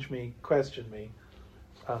 challenge me, question me.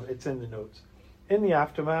 It's in the notes. In the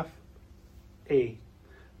aftermath, A,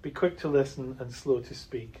 be quick to listen and slow to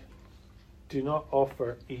speak. Do not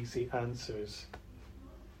offer easy answers.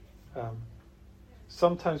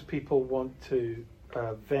 Sometimes people want to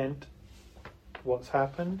vent what's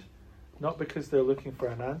happened, not because they're looking for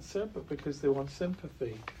an answer, but because they want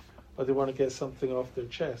sympathy or they want to get something off their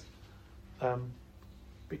chest.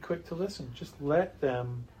 Be quick to listen. Just let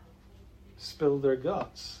them spill their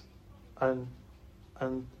guts and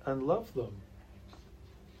love them.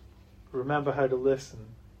 Remember how to listen.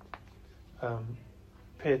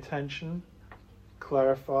 Pay attention,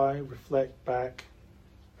 clarify, reflect back,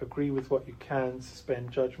 agree with what you can,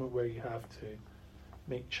 suspend judgment where you have to,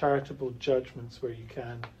 make charitable judgments where you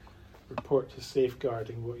can, report to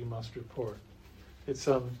safeguarding what you must report. It's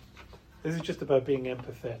this is just about being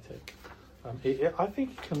empathetic. I think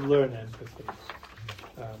you can learn empathy.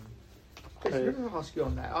 Let me ask you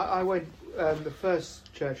on that. I went, the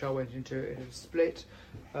first church I went into, it was split.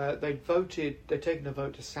 They'd taken a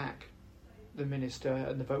vote to sack the minister,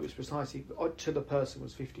 and the vote was precisely to the person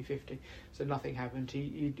was 50-50, so nothing happened.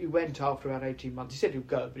 He went after about 18 months. He said he would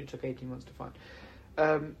go, but it took 18 months to find.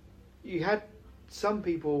 You had some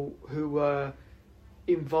people who were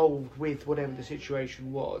involved with whatever the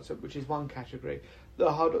situation was, which is one category. There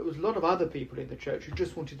was a lot of other people in the church who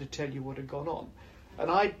just wanted to tell you what had gone on. And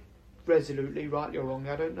I resolutely, rightly or wrongly,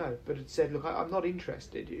 I don't know, but had said, look, I'm not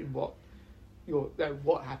interested in what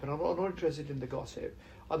happened. I'm not interested in the gossip.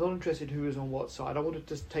 I'm not interested who is on what side. I want to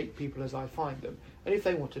just take people as I find them. And if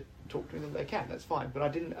they want to talk to me, then they can. That's fine. But I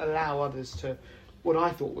didn't allow others to, what I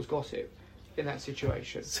thought was gossip, in that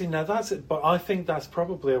situation. See, now that's it, but I think that's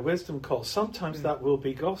probably a wisdom call. Sometimes that will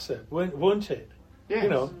be gossip, won't it? Yes. You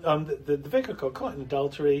know, the vicar got caught in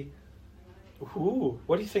adultery. Ooh,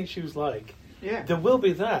 what do you think she was like? Yeah. There will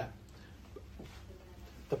be that.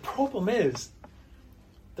 The problem is,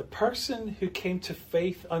 the person who came to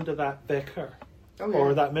faith under that vicar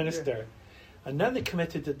or that minister, and now they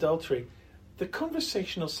committed adultery, the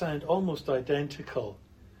conversation will sound almost identical.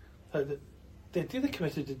 They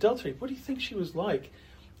committed adultery. What do you think she was like?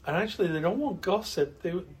 And actually, they don't want gossip.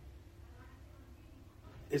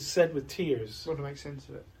 It's said with tears. Want to make sense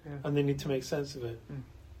of it. Yeah. And they need to make sense of it.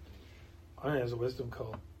 I think it's a wisdom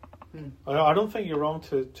call. Mm. I don't think you're wrong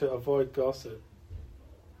to avoid gossip.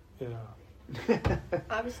 Yeah.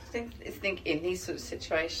 I was think in these sort of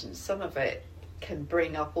situations, some of it can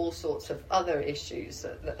bring up all sorts of other issues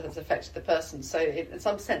that has affected the person. So in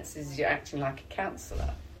some senses, you're acting like a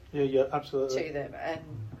counsellor. Yeah, absolutely. To them. And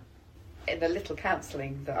in the little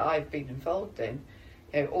counselling that I've been involved in,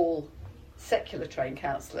 you know, all secular trained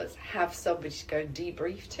counsellors have somebody to go and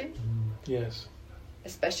debrief to. Yes.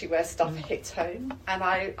 Especially where stuff hits home. And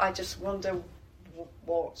I just wonder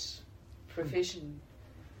what provision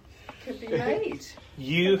could be made.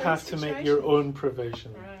 You have to make your own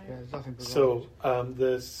provision. Right. Yeah, there's nothing provided. So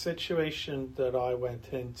the situation that I went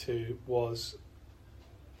into was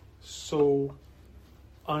so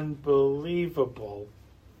unbelievable.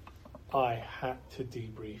 I had to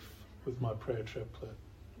debrief with my prayer triplet,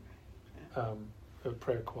 a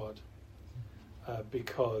prayer quad,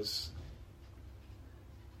 because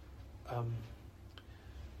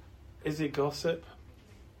is it gossip?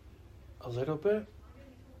 A little bit.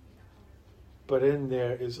 But in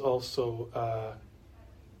there is also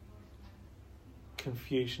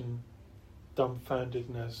confusion,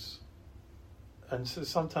 dumbfoundedness, and so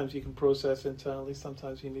sometimes you can process internally,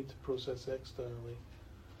 sometimes you need to process externally.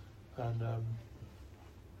 And Do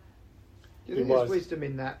you think there's wisdom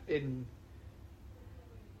in that, in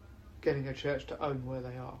getting a church to own where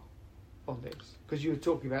they are on this? Because you were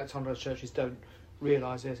talking about sometimes churches don't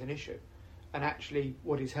realise there's an issue, and actually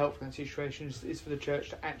what is helpful in that situation is for the church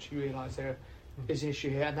to actually realise there is an issue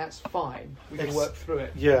here, and that's fine. We can work through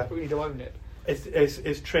it. Yeah. But we need to own it.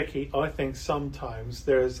 It's tricky. I think sometimes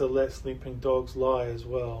there's a let sleeping dogs lie as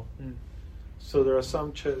well. So there are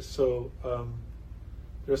some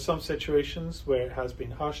there are some situations where it has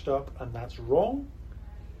been hushed up, and that's wrong,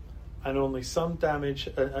 and only some damage,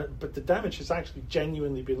 but the damage has actually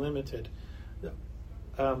genuinely been limited.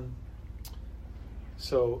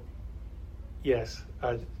 So yes,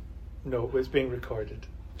 no, it's being recorded.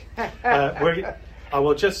 I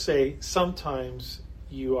will just say, sometimes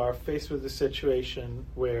you are faced with a situation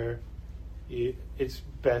where it's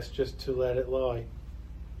best just to let it lie.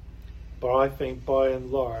 But I think, by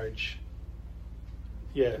and large,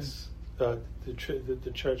 yes, the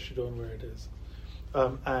church should own where it is,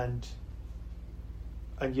 and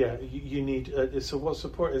yeah, you need. So, what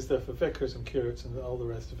support is there for vicars and curates and all the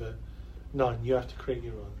rest of it? None. You have to create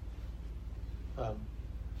your own.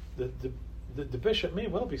 The bishop may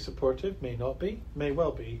well be supportive, may not be, may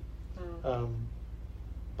well be,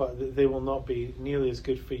 but they will not be nearly as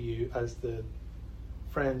good for you as the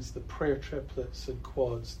friends, the prayer triplets and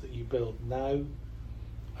quads that you build now.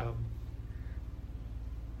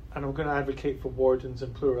 And I'm going to advocate for wardens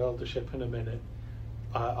and plural eldership in a minute.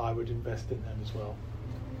 I would invest in them as well.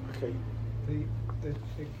 Okay.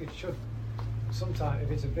 It should, sometimes,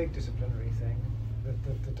 if it's a big disciplinary thing, the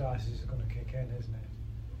diocese is going to kick in, isn't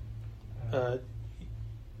it?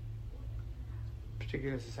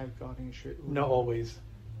 Particularly as a safeguarding issue. Not always.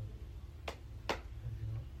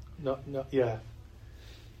 Not yeah.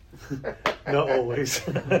 Not always.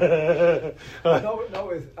 not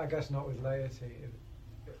with, I guess, not with laity.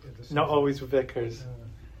 Not always with vicars.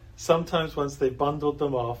 Sometimes once they've bundled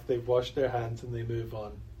them off, they've washed their hands and they move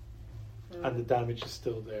on, and the damage is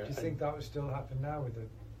still there. Do you think that would still happen now with the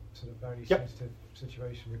sort of very Yep. sensitive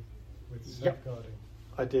situation with Yep. safeguarding?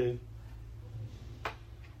 I do.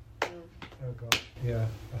 Oh gosh, yeah,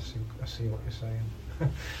 I see what you're saying.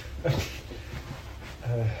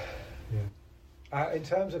 Yeah. In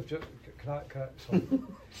terms of, can I sorry.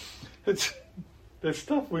 There's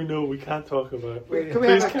stuff we know we can't talk about. Can we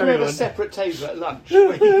have a separate table at lunch?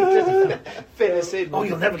 Where you just fit us in? Oh,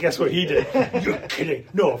 you'll never guess what he did. You're kidding.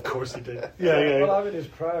 No, of course he did. Yeah. Well, I'm in his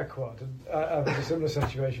prayer quad, and I'm in a similar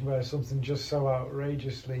situation where something just so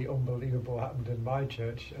outrageously unbelievable happened in my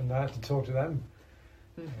church, and I had to talk to them.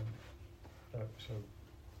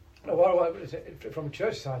 From a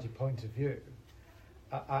church society point of view,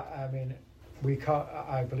 I mean, we can't.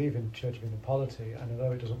 I believe in church being polity, and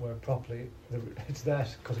although it doesn't work properly, it's there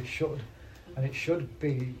because it should. and it should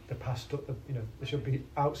be the pastor. There should be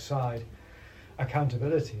outside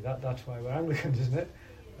accountability. That's why we're Anglicans, isn't it?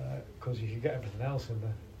 Because you can get everything else in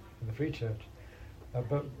the Free Church.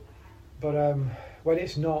 But when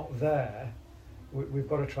it's not there, we've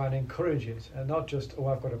got to try and encourage it, and not just,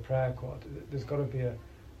 I've got a prayer quad. There's got to be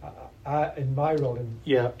in my role in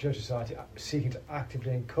Church Society, seeking to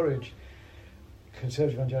actively encourage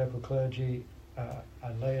conservative evangelical clergy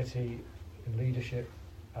and laity in leadership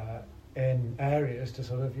in areas to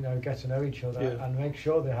sort of get to know each other and make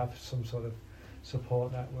sure they have some sort of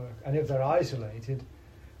support network. And if they're isolated,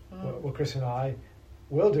 well, Chris and I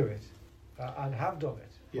will do it and have done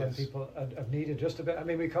it when people have needed just a bit. I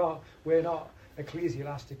mean, we're not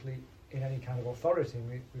ecclesiastically in any kind of authority.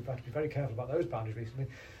 We've had to be very careful about those boundaries recently,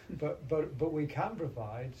 but we can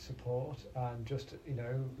provide support and just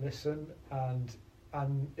listen and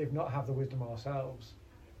if not have the wisdom ourselves,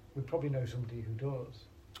 we probably know somebody who does.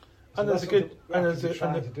 So and there's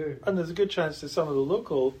a good chance that some of the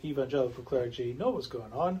local evangelical clergy know what's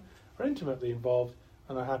going on, are intimately involved,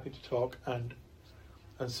 and are happy to talk and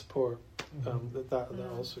support. That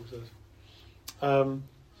also exists.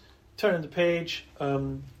 Turning the page,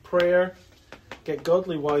 prayer. Get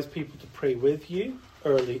godly wise people to pray with you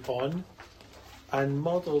early on, and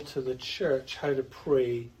model to the church how to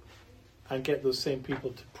pray, and get those same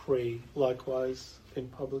people to pray likewise in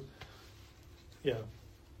public. Yeah.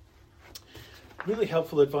 Really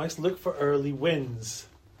helpful advice. Look for early wins.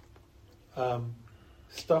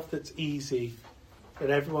 Stuff that's easy, that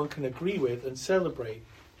everyone can agree with and celebrate.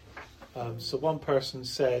 So one person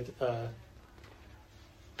said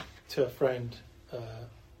to a friend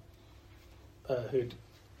who'd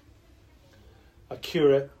a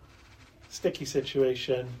curate, sticky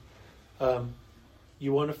situation,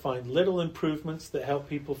 you want to find little improvements that help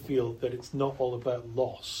people feel that it's not all about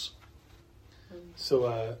loss.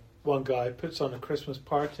 So one guy puts on a Christmas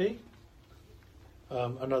party,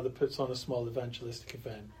 another puts on a small evangelistic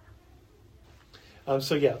event.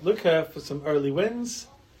 Look for some early wins,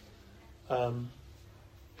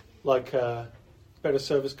 like better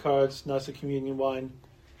service cards, nicer communion wine,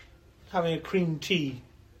 having a cream tea,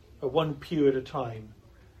 one pew at a time,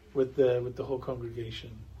 with the whole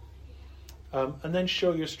congregation, and then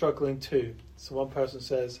show you're struggling too. So one person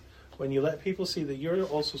says, when you let people see that you're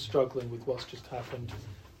also struggling with what's just happened,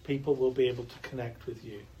 people will be able to connect with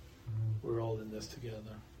you. We're all in this together.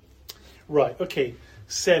 Right, okay,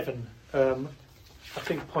 7. I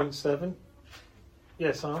think point 7.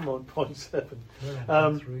 Yes, I'm on point 7.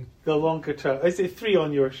 The longer term. Is it 3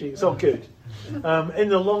 on your sheet? It's all good. In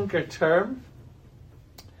the longer term,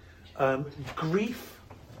 grief.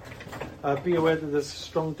 Be aware that there's a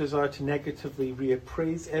strong desire to negatively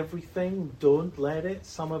reappraise everything. Don't let it.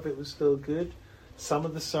 Some of it was still good. Some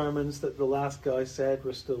of the sermons that the last guy said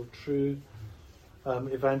were still true.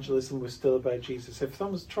 Evangelism was still about Jesus. If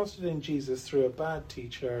someone's trusted in Jesus through a bad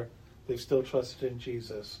teacher, they've still trusted in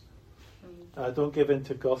Jesus. Don't give in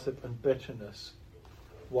to gossip and bitterness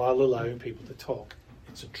while allowing people to talk.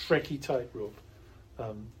 It's a tricky tightrope.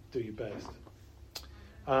 Do your best.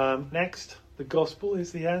 Next, the gospel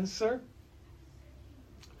is the answer.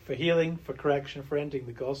 For healing, for correction, for ending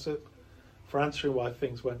the gossip, for answering why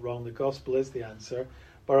things went wrong, the gospel is the answer.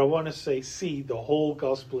 But I want to say, the whole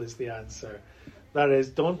gospel is the answer. That is,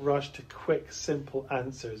 don't rush to quick, simple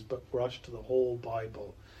answers, but rush to the whole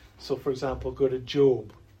Bible. So, for example, go to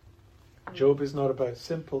Job. Job is not about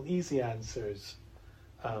simple, easy answers.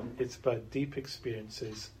 It's about deep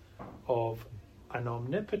experiences of an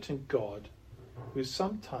omnipotent God who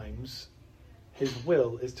sometimes his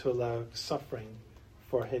will is to allow suffering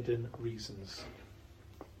for hidden reasons.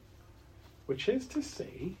 Which is to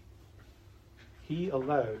say, he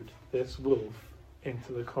allowed this wolf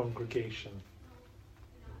into the congregation.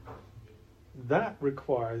 That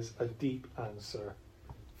requires a deep answer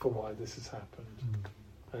for why this has happened.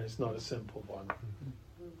 And it's not a simple one.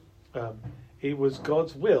 It was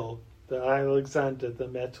God's will that Alexander the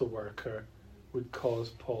metal worker would cause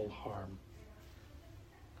Paul harm.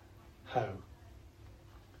 How?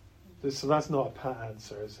 So that's not a pat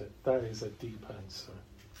answer, is it? That is a deep answer.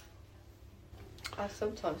 I've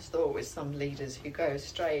sometimes thought with some leaders who go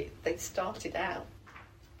astray, they started out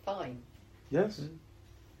fine. Yes.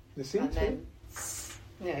 They seem and to.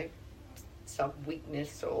 Then, some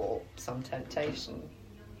weakness or some temptation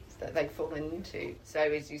that they've fallen into. So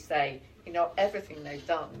as you say, everything they've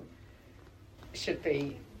done should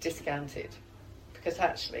be discounted, because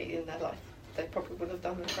actually in their life they probably would have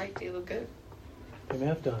done a great deal of good. They may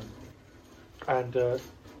have done. And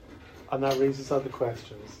that raises other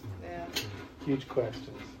questions. Yeah. Huge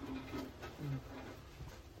questions.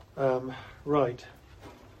 Right.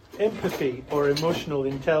 empathy or emotional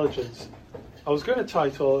intelligence. I was going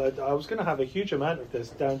to have a huge amount of this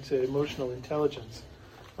down to emotional intelligence.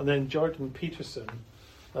 And then Jordan Peterson,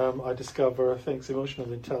 I discover, thinks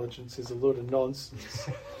emotional intelligence is a load of nonsense.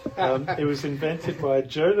 It was invented by a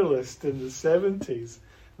journalist in the 70s,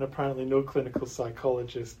 and apparently no clinical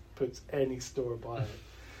psychologist puts any store by it.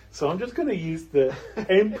 So I'm just going to use the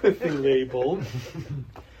empathy label.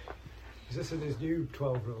 Is this in his new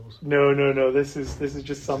 12 rules? No. This is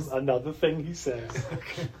just another thing he says.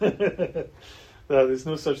 No, there's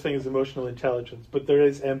no such thing as emotional intelligence, but there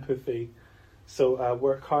is empathy. So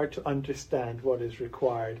work hard to understand what is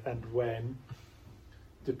required and when.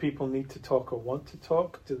 Do people need to talk or want to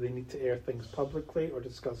talk? Do they need to air things publicly or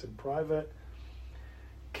discuss in private?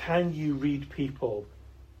 Can you read people?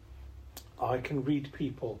 I can read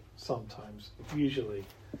people sometimes, usually.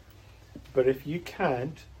 But if you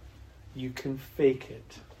can't, you can fake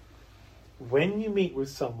it. When you meet with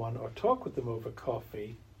someone or talk with them over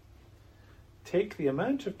coffee, take the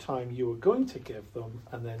amount of time you are going to give them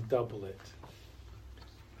and then double it.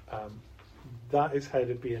 That is how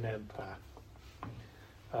to be an empath.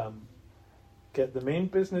 Get the main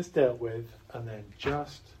business dealt with and then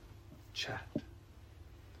just chat.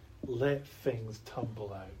 Let things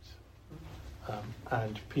tumble out.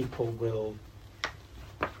 And people will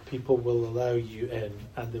allow you in,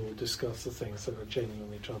 and they will discuss the things that are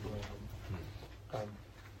genuinely troubling them.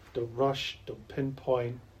 Don't rush, don't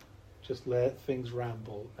pinpoint, just let things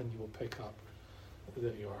ramble and you will pick up.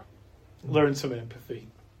 There you are. Learn some empathy.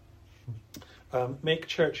 Make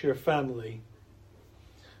church your family.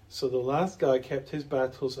 So the last guy kept his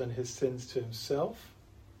battles and his sins to himself.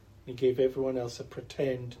 He gave everyone else a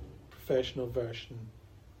pretend professional version.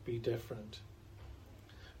 Be different.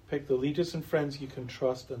 Pick the leaders and friends you can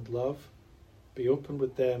trust and love. Be open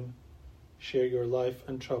with them. Share your life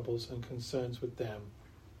and troubles and concerns with them.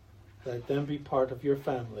 Let them be part of your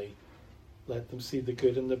family. Let them see the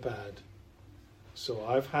good and the bad. So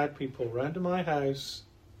I've had people round to my house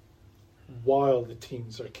while the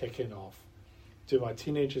teens are kicking off. Do my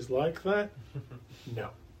teenagers like that?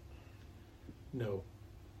 No.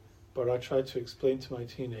 But I try to explain to my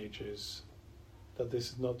teenagers that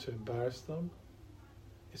this is not to embarrass them.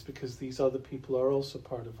 It's because these other people are also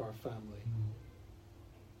part of our family.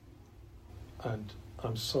 And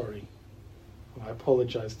I'm sorry. I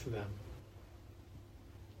apologize to them.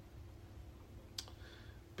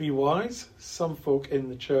 Be wise. Some folk in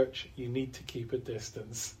the church you need to keep a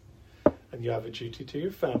distance. And you have a duty to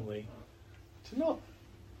your family to not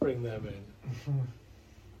bring them in.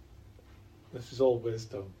 This is all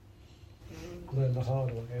wisdom. Learn the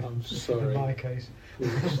hard way. I'm sorry. In my case.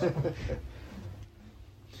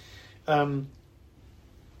 And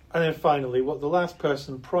then finally, what the last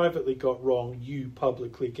person privately got wrong, you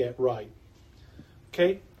publicly get right.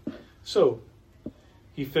 Okay? So,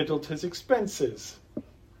 he fiddled his expenses.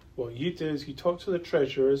 What you do is you talk to the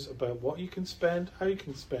treasurers about what you can spend, how you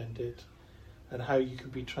can spend it, and how you can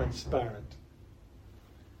be transparent.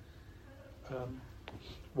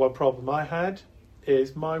 One problem I had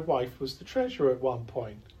is my wife was the treasurer at one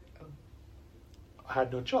point. I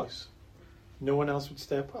had no choice. No one else would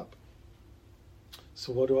step up.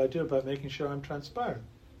 So what do I do about making sure I'm transparent?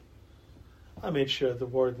 I made sure the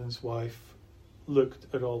warden's wife looked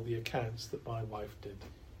at all the accounts that my wife did.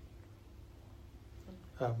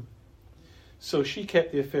 So she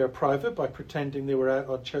kept the affair private by pretending they were out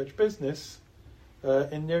on church business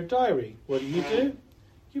in their diary. What do?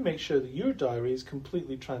 You make sure that your diary is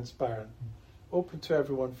completely transparent, open to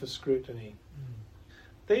everyone for scrutiny.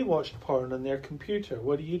 They watched porn on their computer.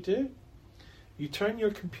 What do? You turn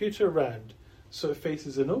your computer around so it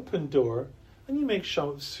faces an open door, and you make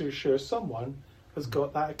sure someone has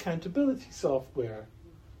got that accountability software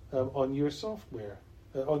on your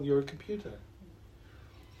on your computer.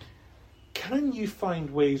 Can you find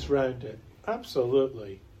ways around it?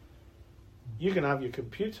 Absolutely. You can have your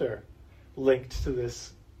computer linked to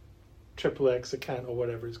this XXX account or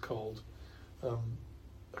whatever it's called.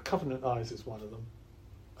 Covenant Eyes is one of them.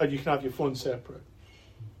 And you can have your phone separate.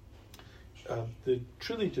 The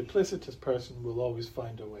truly duplicitous person will always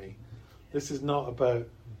find a way. This is not about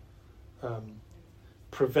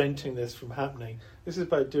preventing this from happening. This is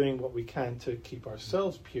about doing what we can to keep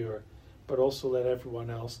ourselves pure, but also let everyone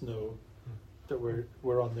else know that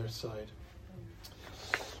we're on their side.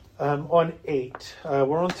 On 8,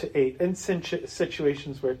 we're on to 8. In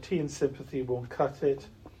situations where tea and sympathy won't cut it.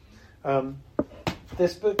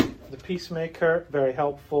 This book, The Peacemaker, very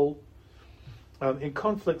helpful. In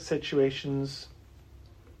conflict situations,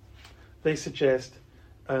 they suggest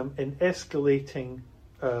in escalating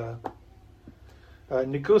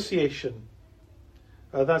negotiation,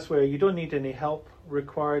 That's where you don't need any help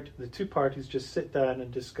required. The two parties just sit down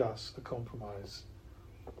and discuss a compromise.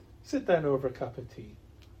 Sit down over a cup of tea.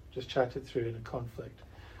 Just chat it through in a conflict.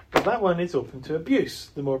 But that one is open to abuse.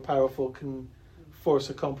 The more powerful can force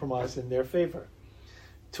a compromise in their favour.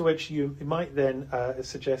 To which you might then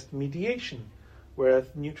suggest mediation, where a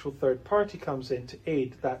neutral third party comes in to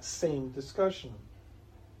aid that same discussion.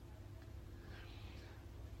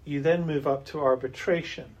 You then move up to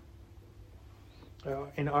arbitration.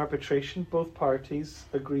 In arbitration, both parties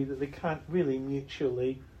agree that they can't really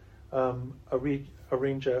mutually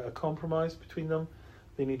arrange a compromise between them.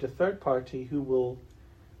 They need a third party who will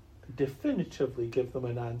definitively give them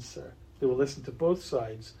an answer. They will listen to both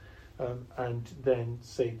sides and then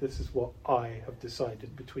say, this is what I have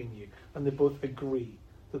decided between you. And they both agree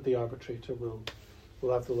that the arbitrator will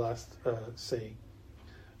have the last say.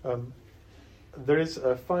 There is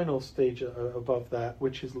a final stage above that,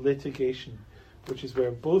 which is litigation, which is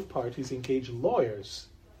where both parties engage lawyers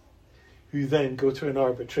who then go to an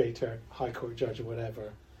arbitrator, high court judge or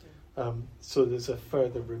whatever. So there's a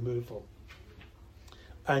further removal.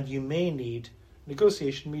 And you may need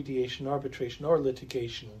negotiation, mediation, arbitration or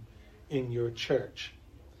litigation in your church.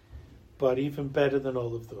 But even better than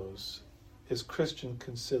all of those is Christian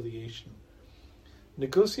conciliation.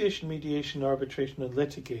 Negotiation, mediation, arbitration and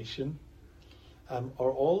litigation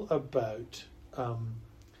are all about a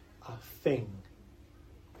thing.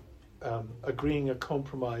 Agreeing a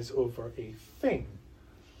compromise over a thing.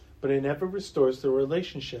 But it never restores the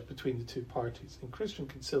relationship between the two parties. In Christian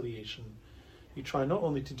conciliation, you try not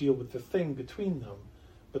only to deal with the thing between them,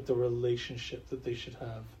 but the relationship that they should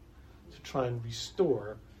have, to try and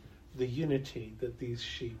restore the unity that these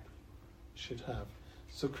sheep should have.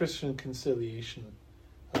 So Christian conciliation,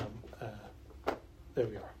 there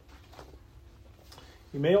we are.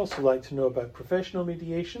 You may also like to know about professional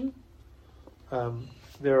mediation.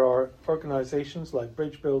 There are organizations like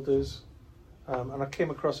Bridge Builders, and I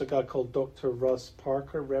came across a guy called Dr. Russ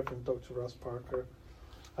Parker, Reverend Dr. Russ Parker.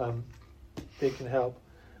 They can help.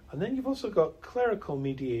 And then you've also got clerical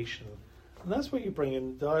mediation, and that's what you bring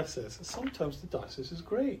in the diocese. And sometimes the diocese is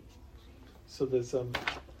great. So there's, and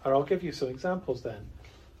I'll give you some examples then.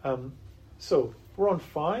 So we're on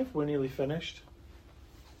 5, we're nearly finished.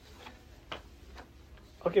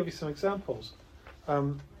 I'll give you some examples.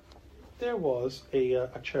 There was a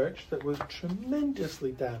church that was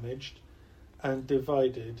tremendously damaged and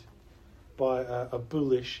divided by a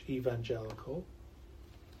bullish evangelical,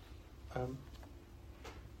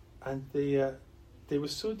 and they were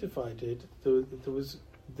so divided.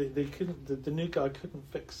 They couldn't. The new guy couldn't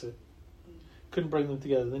fix it. Couldn't bring them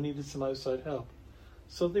together. They needed some outside help,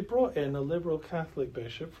 so they brought in a liberal Catholic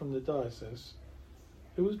bishop from the diocese,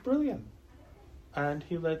 who was brilliant, and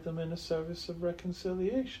he led them in a service of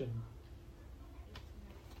reconciliation.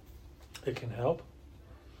 It can help.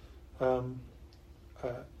 Here's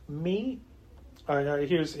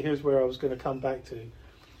where I was going to come back to.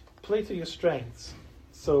 Play to your strengths.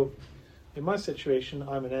 So, in my situation,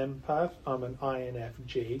 I'm an empath. I'm an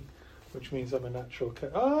INFJ, which means I'm a natural.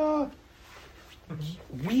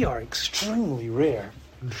 We are extremely rare.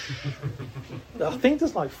 I think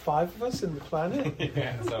there's like 5 of us in the planet.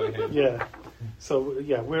 Yeah, so yeah. So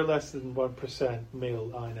yeah, we're less than 1%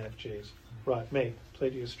 male INFJs. Right, mate.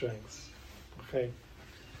 Play to your strengths. Okay.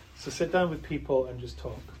 So sit down with people and just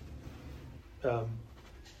talk.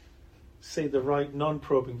 Say the right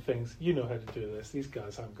non-probing things. You know how to do this. These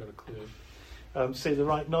guys haven't got a clue. Say the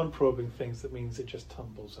right non-probing things. That means it just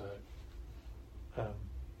tumbles out.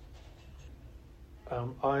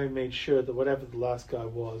 I made sure that whatever the last guy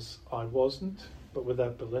was, I wasn't, but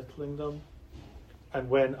without belittling them. And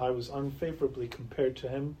when I was unfavourably compared to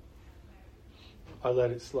him, I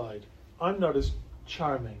let it slide. I'm not as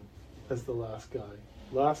charming as the last guy.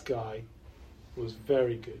 Last guy was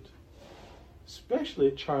very good, especially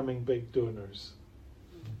at charming big donors.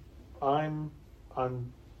 I'm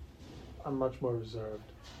much more reserved.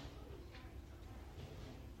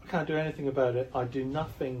 I can't do anything about it. I do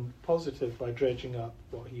nothing positive by dredging up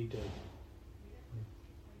what he did.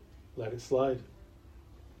 Let it slide.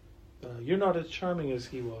 You're not as charming as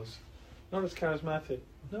he was. Not as charismatic.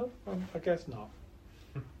 No, I guess not.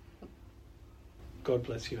 God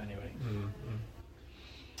bless you anyway.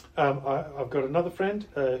 I've got another friend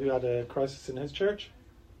who had a crisis in his church.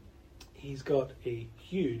 He's got a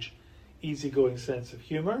huge, easygoing sense of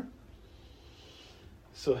humour.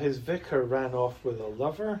 So his vicar ran off with a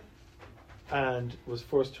lover and was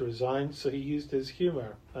forced to resign, so he used his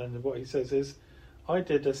humour. And what he says is, I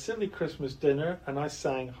did a silly Christmas dinner and I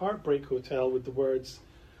sang Heartbreak Hotel with the words,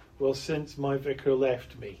 well, since my vicar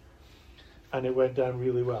left me. And it went down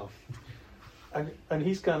really well. and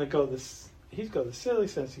he's kind of got this. He's got the silly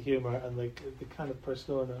sense of humour and the kind of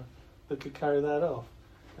persona that could carry that off.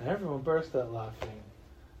 And everyone burst out laughing.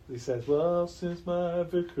 He says, "Well, since my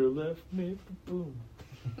vicar left me, boom,"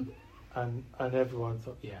 and everyone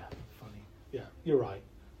thought, "Yeah, funny. Yeah, you're right.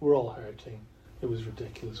 We're all hurting. It was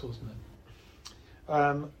ridiculous, wasn't it?"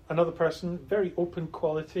 Another person, very open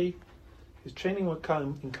quality. His training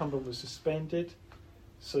incumbent was suspended,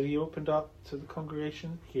 so he opened up to the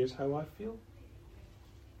congregation. Here's how I feel.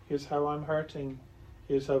 Here's how I'm hurting.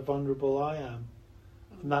 Here's how vulnerable I am.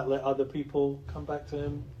 And that let other people come back to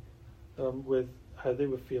him with how they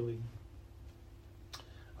were feeling.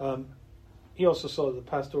 He also saw that the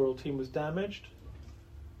pastoral team was damaged,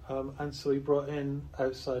 and so he brought in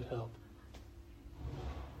outside help.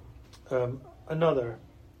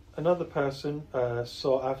 Another person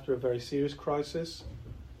saw after a very serious crisis,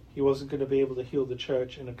 he wasn't going to be able to heal the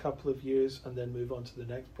church in a couple of years and then move on to the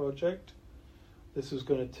next project. This was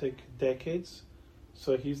going to take decades,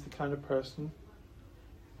 so he's the kind of person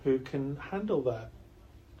who can handle that.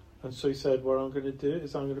 And so he said, what I'm going to do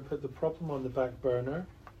is I'm going to put the problem on the back burner.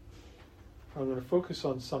 I'm going to focus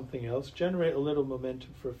on something else, generate a little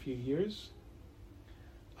momentum for a few years,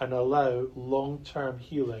 and allow long-term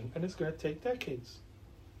healing. And it's going to take decades.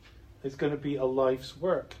 It's going to be a life's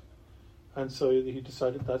work. And so he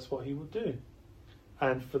decided that's what he would do.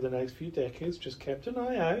 And for the next few decades, just kept an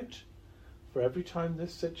eye out for every time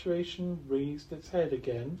this situation raised its head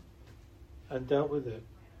again and dealt with it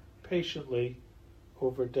patiently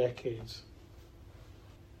over decades.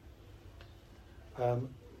 And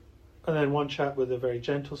then one chap with a very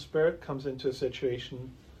gentle spirit comes into a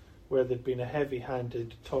situation where there'd been a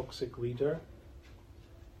heavy-handed, toxic leader.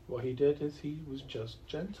 What he did is he was just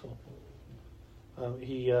gentle.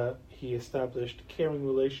 He established caring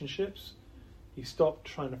relationships. He stopped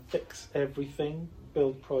trying to fix everything,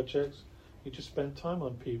 build projects. He just spent time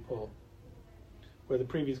on people. Where the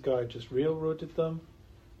previous guy just railroaded them,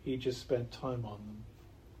 he just spent time on them.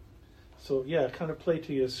 So yeah, kind of play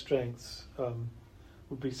to your strengths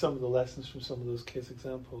would be some of the lessons from some of those case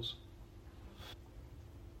examples.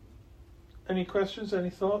 Any questions, any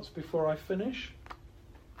thoughts before I finish?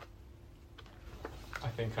 I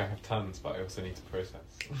think I have tons, but I also need to process.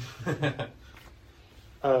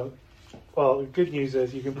 Well, the good news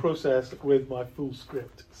is you can process with my full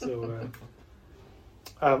script. So,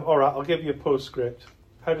 all right, I'll give you a postscript.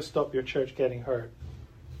 How to stop your church getting hurt.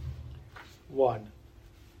 1.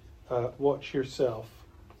 Watch yourself.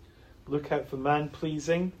 Look out for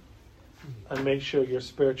man-pleasing and make sure your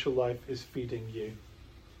spiritual life is feeding you.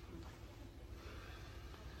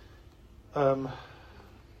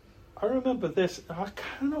 I remember this. I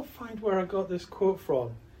cannot find where I got this quote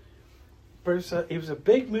from. But it was a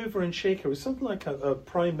big mover and shaker. It was something like a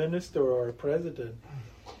prime minister or a president.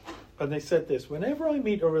 And they said this: whenever I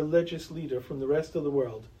meet a religious leader from the rest of the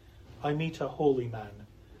world, I meet a holy man.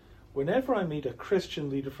 Whenever I meet a Christian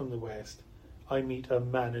leader from the West, I meet a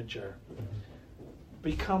manager.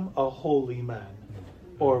 Become a holy man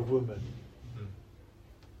or woman.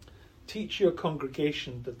 Teach your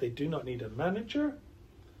congregation that they do not need a manager,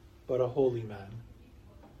 but a holy man.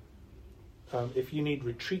 If you need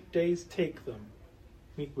retreat days, take them.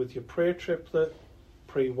 Meet with your prayer triplet,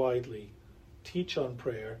 pray widely. Teach on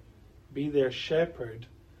prayer. Be their shepherd,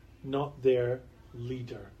 not their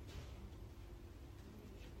leader.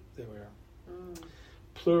 There we are.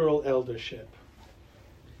 Plural eldership.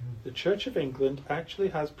 The Church of England actually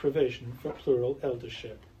has provision for plural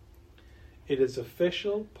eldership. It is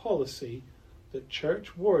official policy that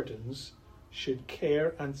church wardens should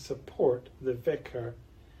care and support the vicar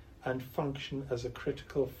and function as a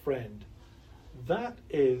critical friend. That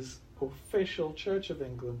is official Church of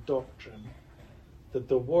England doctrine, that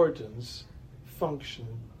the wardens function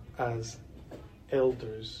as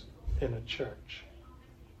elders in a church.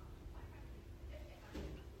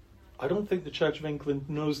 I don't think the Church of England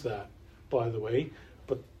knows that, by the way,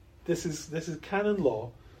 but this is canon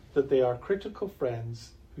law, that they are critical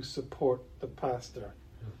friends who support the pastor.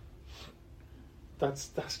 That's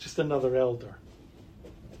just another elder.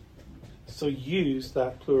 So use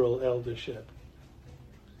that plural eldership.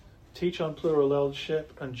 Teach on plural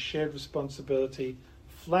eldership and shared responsibility.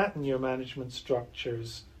 Flatten your management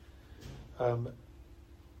structures.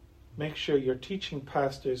 Make sure your teaching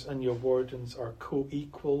pastors and your wardens are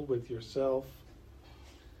co-equal with yourself.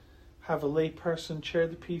 Have a lay person chair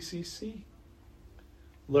the PCC.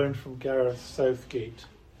 Learn from Gareth Southgate.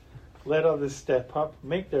 Let others step up,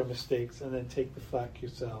 make their mistakes, and then take the flak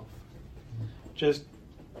yourself. Just,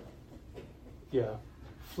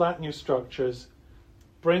 flatten your structures,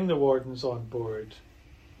 bring the wardens on board,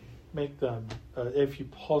 make them, if you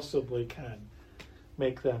possibly can,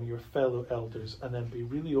 make them your fellow elders, and then be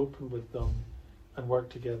really open with them and work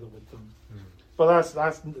together with them. But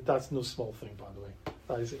that's no small thing, by the way.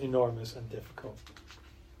 That is enormous and difficult.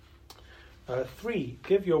 3,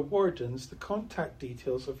 give your wardens the contact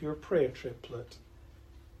details of your prayer triplet.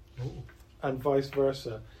 Ooh. And vice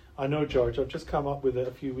versa. I know, George, I've just come up with it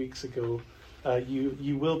a few weeks ago.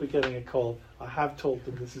 You will be getting a call. I have told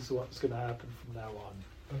them this is what's going to happen from now on.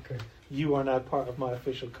 Okay. You are now part of my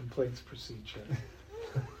official complaints procedure.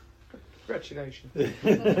 Congratulations.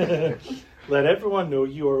 Let everyone know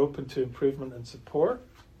you are open to improvement and support.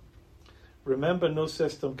 Remember, no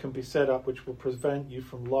system can be set up which will prevent you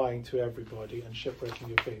from lying to everybody and shipwrecking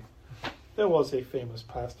your faith. There was a famous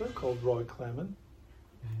pastor called Roy Clements,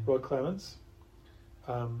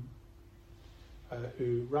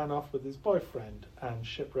 who ran off with his boyfriend and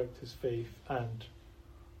shipwrecked his faith and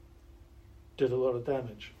did a lot of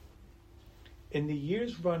damage. In the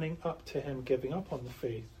years running up to him giving up on the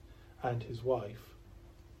faith and his wife,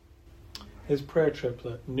 his prayer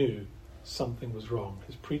triplet knew something was wrong.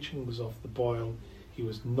 His preaching was off the boil. He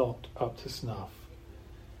was not up to snuff.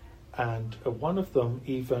 And one of them,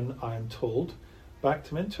 even, I am told, backed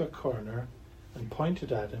him into a corner and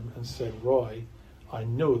pointed at him and said, Roy, I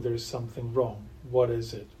know there's something wrong. What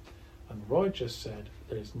is it? And Roy just said,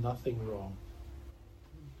 there's nothing wrong.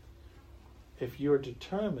 If you're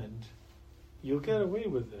determined, you'll get away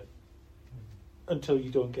with it until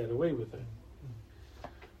you don't get away with it.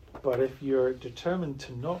 But if you're determined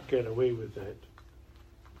to not get away with it,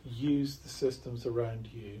 use the systems around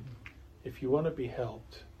you. If you want to be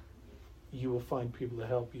helped, you will find people to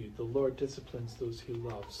help you. The Lord disciplines those he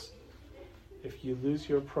loves. If you lose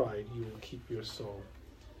your pride, you will keep your soul.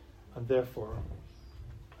 And therefore,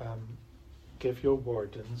 give your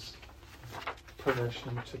wardens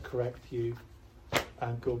permission to correct you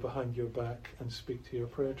and go behind your back and speak to your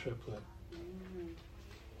prayer triplet.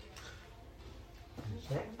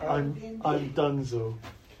 So, I'm donezo.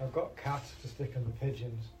 I've got cats to stick on the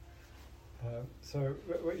pigeons. So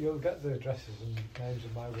you'll get the addresses and names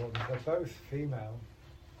of my wardens. They're both female,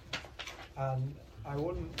 and I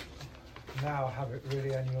wouldn't now have it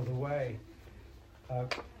really any other way.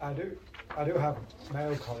 I do have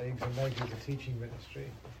male colleagues, and they do the teaching ministry.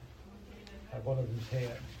 One of them's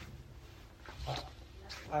here.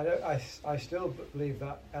 I still believe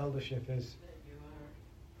that eldership is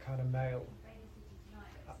kind of male.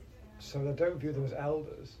 So I don't view them as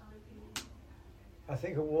elders. I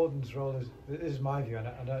think a warden's role is, this is my view, and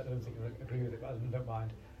I don't think I agree with it, but I don't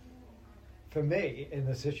mind. For me, in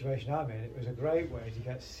the situation I'm in, it was a great way to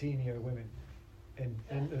get senior women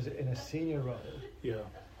in a senior role,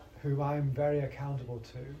 who I'm very accountable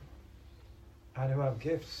to, and who have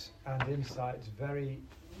gifts and insights very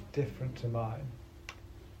different to mine.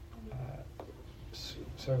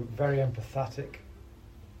 So very empathetic,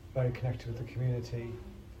 very connected with the community,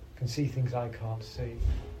 can see things I can't see,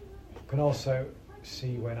 can also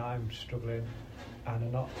see when I'm struggling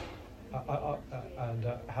and are not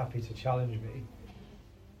happy to challenge me.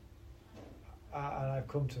 And I've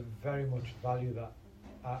come to very much value that.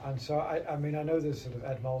 And so, I mean, I know there's sort of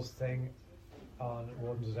Ed Moll's thing on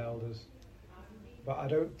wardens as elders, but I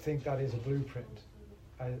don't think that is a blueprint.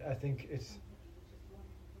 I think it's...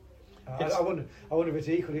 I wonder if it's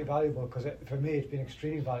equally valuable, because for me it's been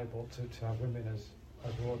extremely valuable to have women as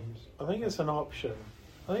wardens. I think it's an option.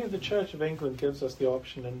 I think the Church of England gives us the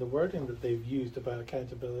option in the wording that they've used about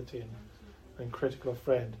accountability and critical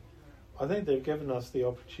friend. I think they've given us the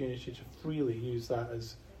opportunity to freely use that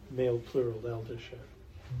as male plural eldership.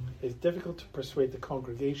 It's difficult to persuade the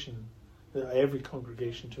congregation, every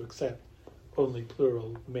congregation, to accept only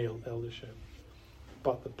plural male eldership.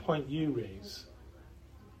 But the point you raise,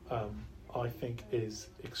 I think, is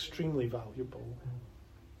extremely valuable.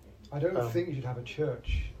 I don't think you should have a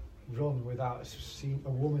church run without a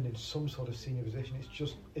woman in some sort of senior position.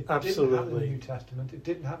 It didn't happen in the New Testament. It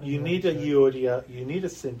didn't happen. You need a Euodia, you need a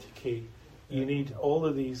Syntyche, you need all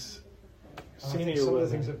of these senior women. Some of the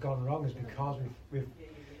things that have gone wrong is because we've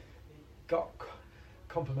got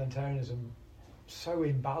complementarianism so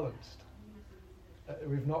imbalanced.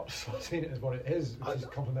 We've not seen it as what it is, which is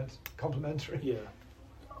complementary. Yeah.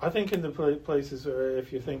 I think in the places where,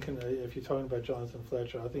 if you're talking about Jonathan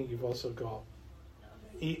Fletcher, I think you've also got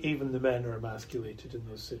even the men are emasculated in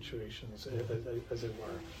those situations, as it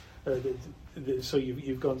were. So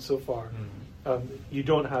you've gone so far. You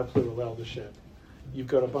don't have plural eldership. You've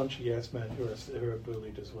got a bunch of yes men who are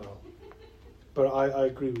bullied as well. But I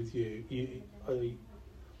agree with you.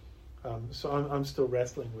 So I'm still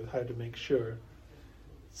wrestling with how to make sure.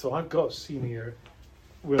 So I've got senior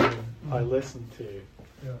women I listen to.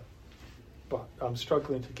 Yeah. but I'm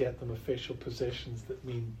struggling to get them official positions that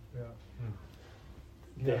mean Yeah.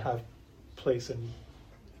 they Yeah. have place and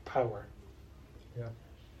power. Yeah.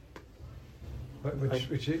 But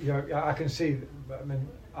which you know, I can see. I mean,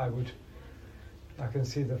 I can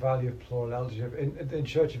see the value of plural eldership in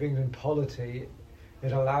Church of England polity.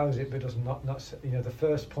 It allows it, but does not. You know, the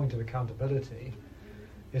first point of accountability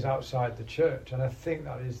is outside the church, and I think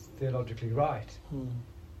that is theologically right.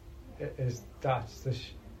 Is that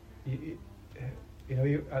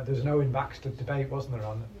there's no in Baxter debate, wasn't there,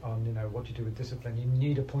 on you know what you do with discipline? You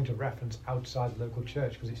need a point of reference outside the local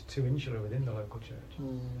church because it's too insular within the local church.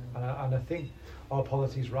 And I think our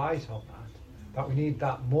polity is right on that we need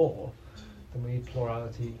that more than we need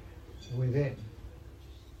plurality within.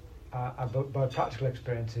 But by practical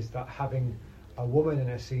experience is that having a woman in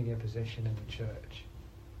a senior position in the church,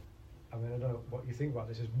 I mean, I don't know what you think about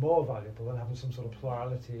this, is more valuable than having some sort of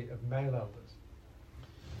plurality of male elders.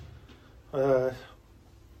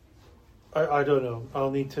 I don't know.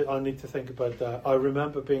 I'll need to think about that. I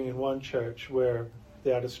remember being in one church where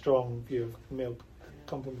they had a strong view of male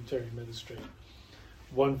complementary ministry.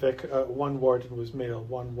 One warden was male,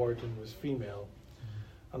 one warden was female,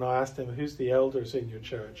 and I asked him, "Who's the elders in your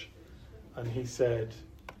church?" And he said,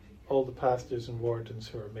 "All the pastors and wardens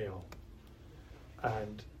who are male."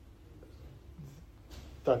 And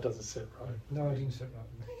that doesn't sit right. No, it doesn't sit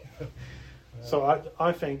right. So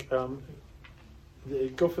I think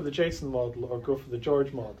go for the Jason model or go for the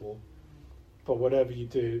George model, but whatever you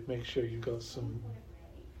do, make sure you've got some.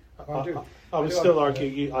 I would still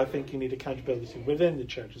argue I think you need accountability within the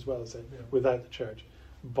church as well as without the church,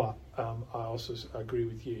 but I also agree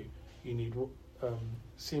with you. You need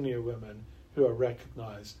senior women who are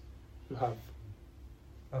recognised, who have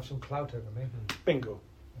some clout over me. Bingo.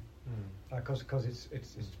 Because it's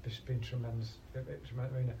been tremendous. I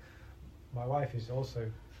mean, my wife is also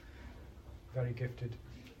very gifted,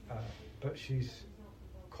 but she's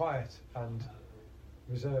quiet and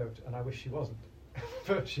reserved, and I wish she wasn't,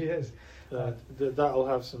 but she is. That'll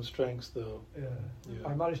have some strengths, though. Yeah. Yeah.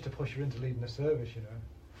 I managed to push her into leading a service, you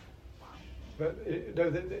know. But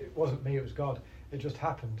it wasn't me; it was God. It just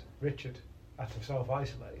happened. Richard had to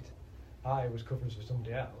self-isolate. I was covering for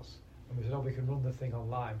somebody else. And we said, we can run the thing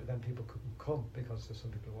online, but then people couldn't come because there's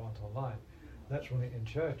some people who aren't online. Let's run it in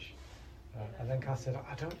church. And then Cass said,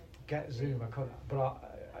 I don't get Zoom, I can't. But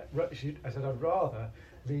I said, I'd rather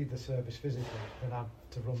lead the service physically than have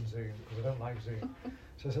to run Zoom, because I don't like Zoom.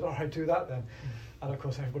 So I said, all right, do that then. And of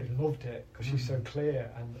course, everybody loved it, because she's so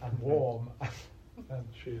clear and warm. And,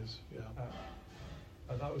 she is, yeah.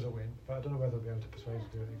 And that was a win. But I don't know whether I'll be able to persuade her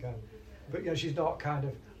to do it again. But, you know, she's not kind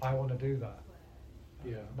of, I want to do that.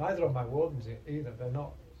 Yeah. Neither are my wardens either. They're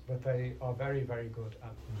not, but they are very, very good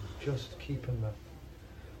at just keeping the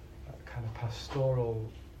kind of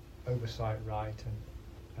pastoral oversight right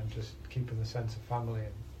and just keeping the sense of family,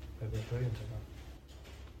 and they're brilliant at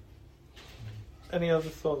that. Any other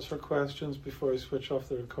thoughts or questions before I switch off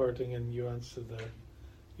the recording and you ask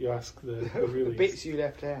the really the bits you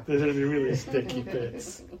left out. the really sticky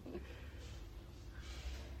bits.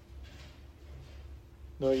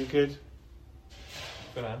 No, you good?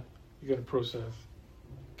 Good on. You're going to process.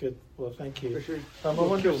 Good. Well, thank you. Richard, I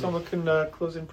wonder if someone can close in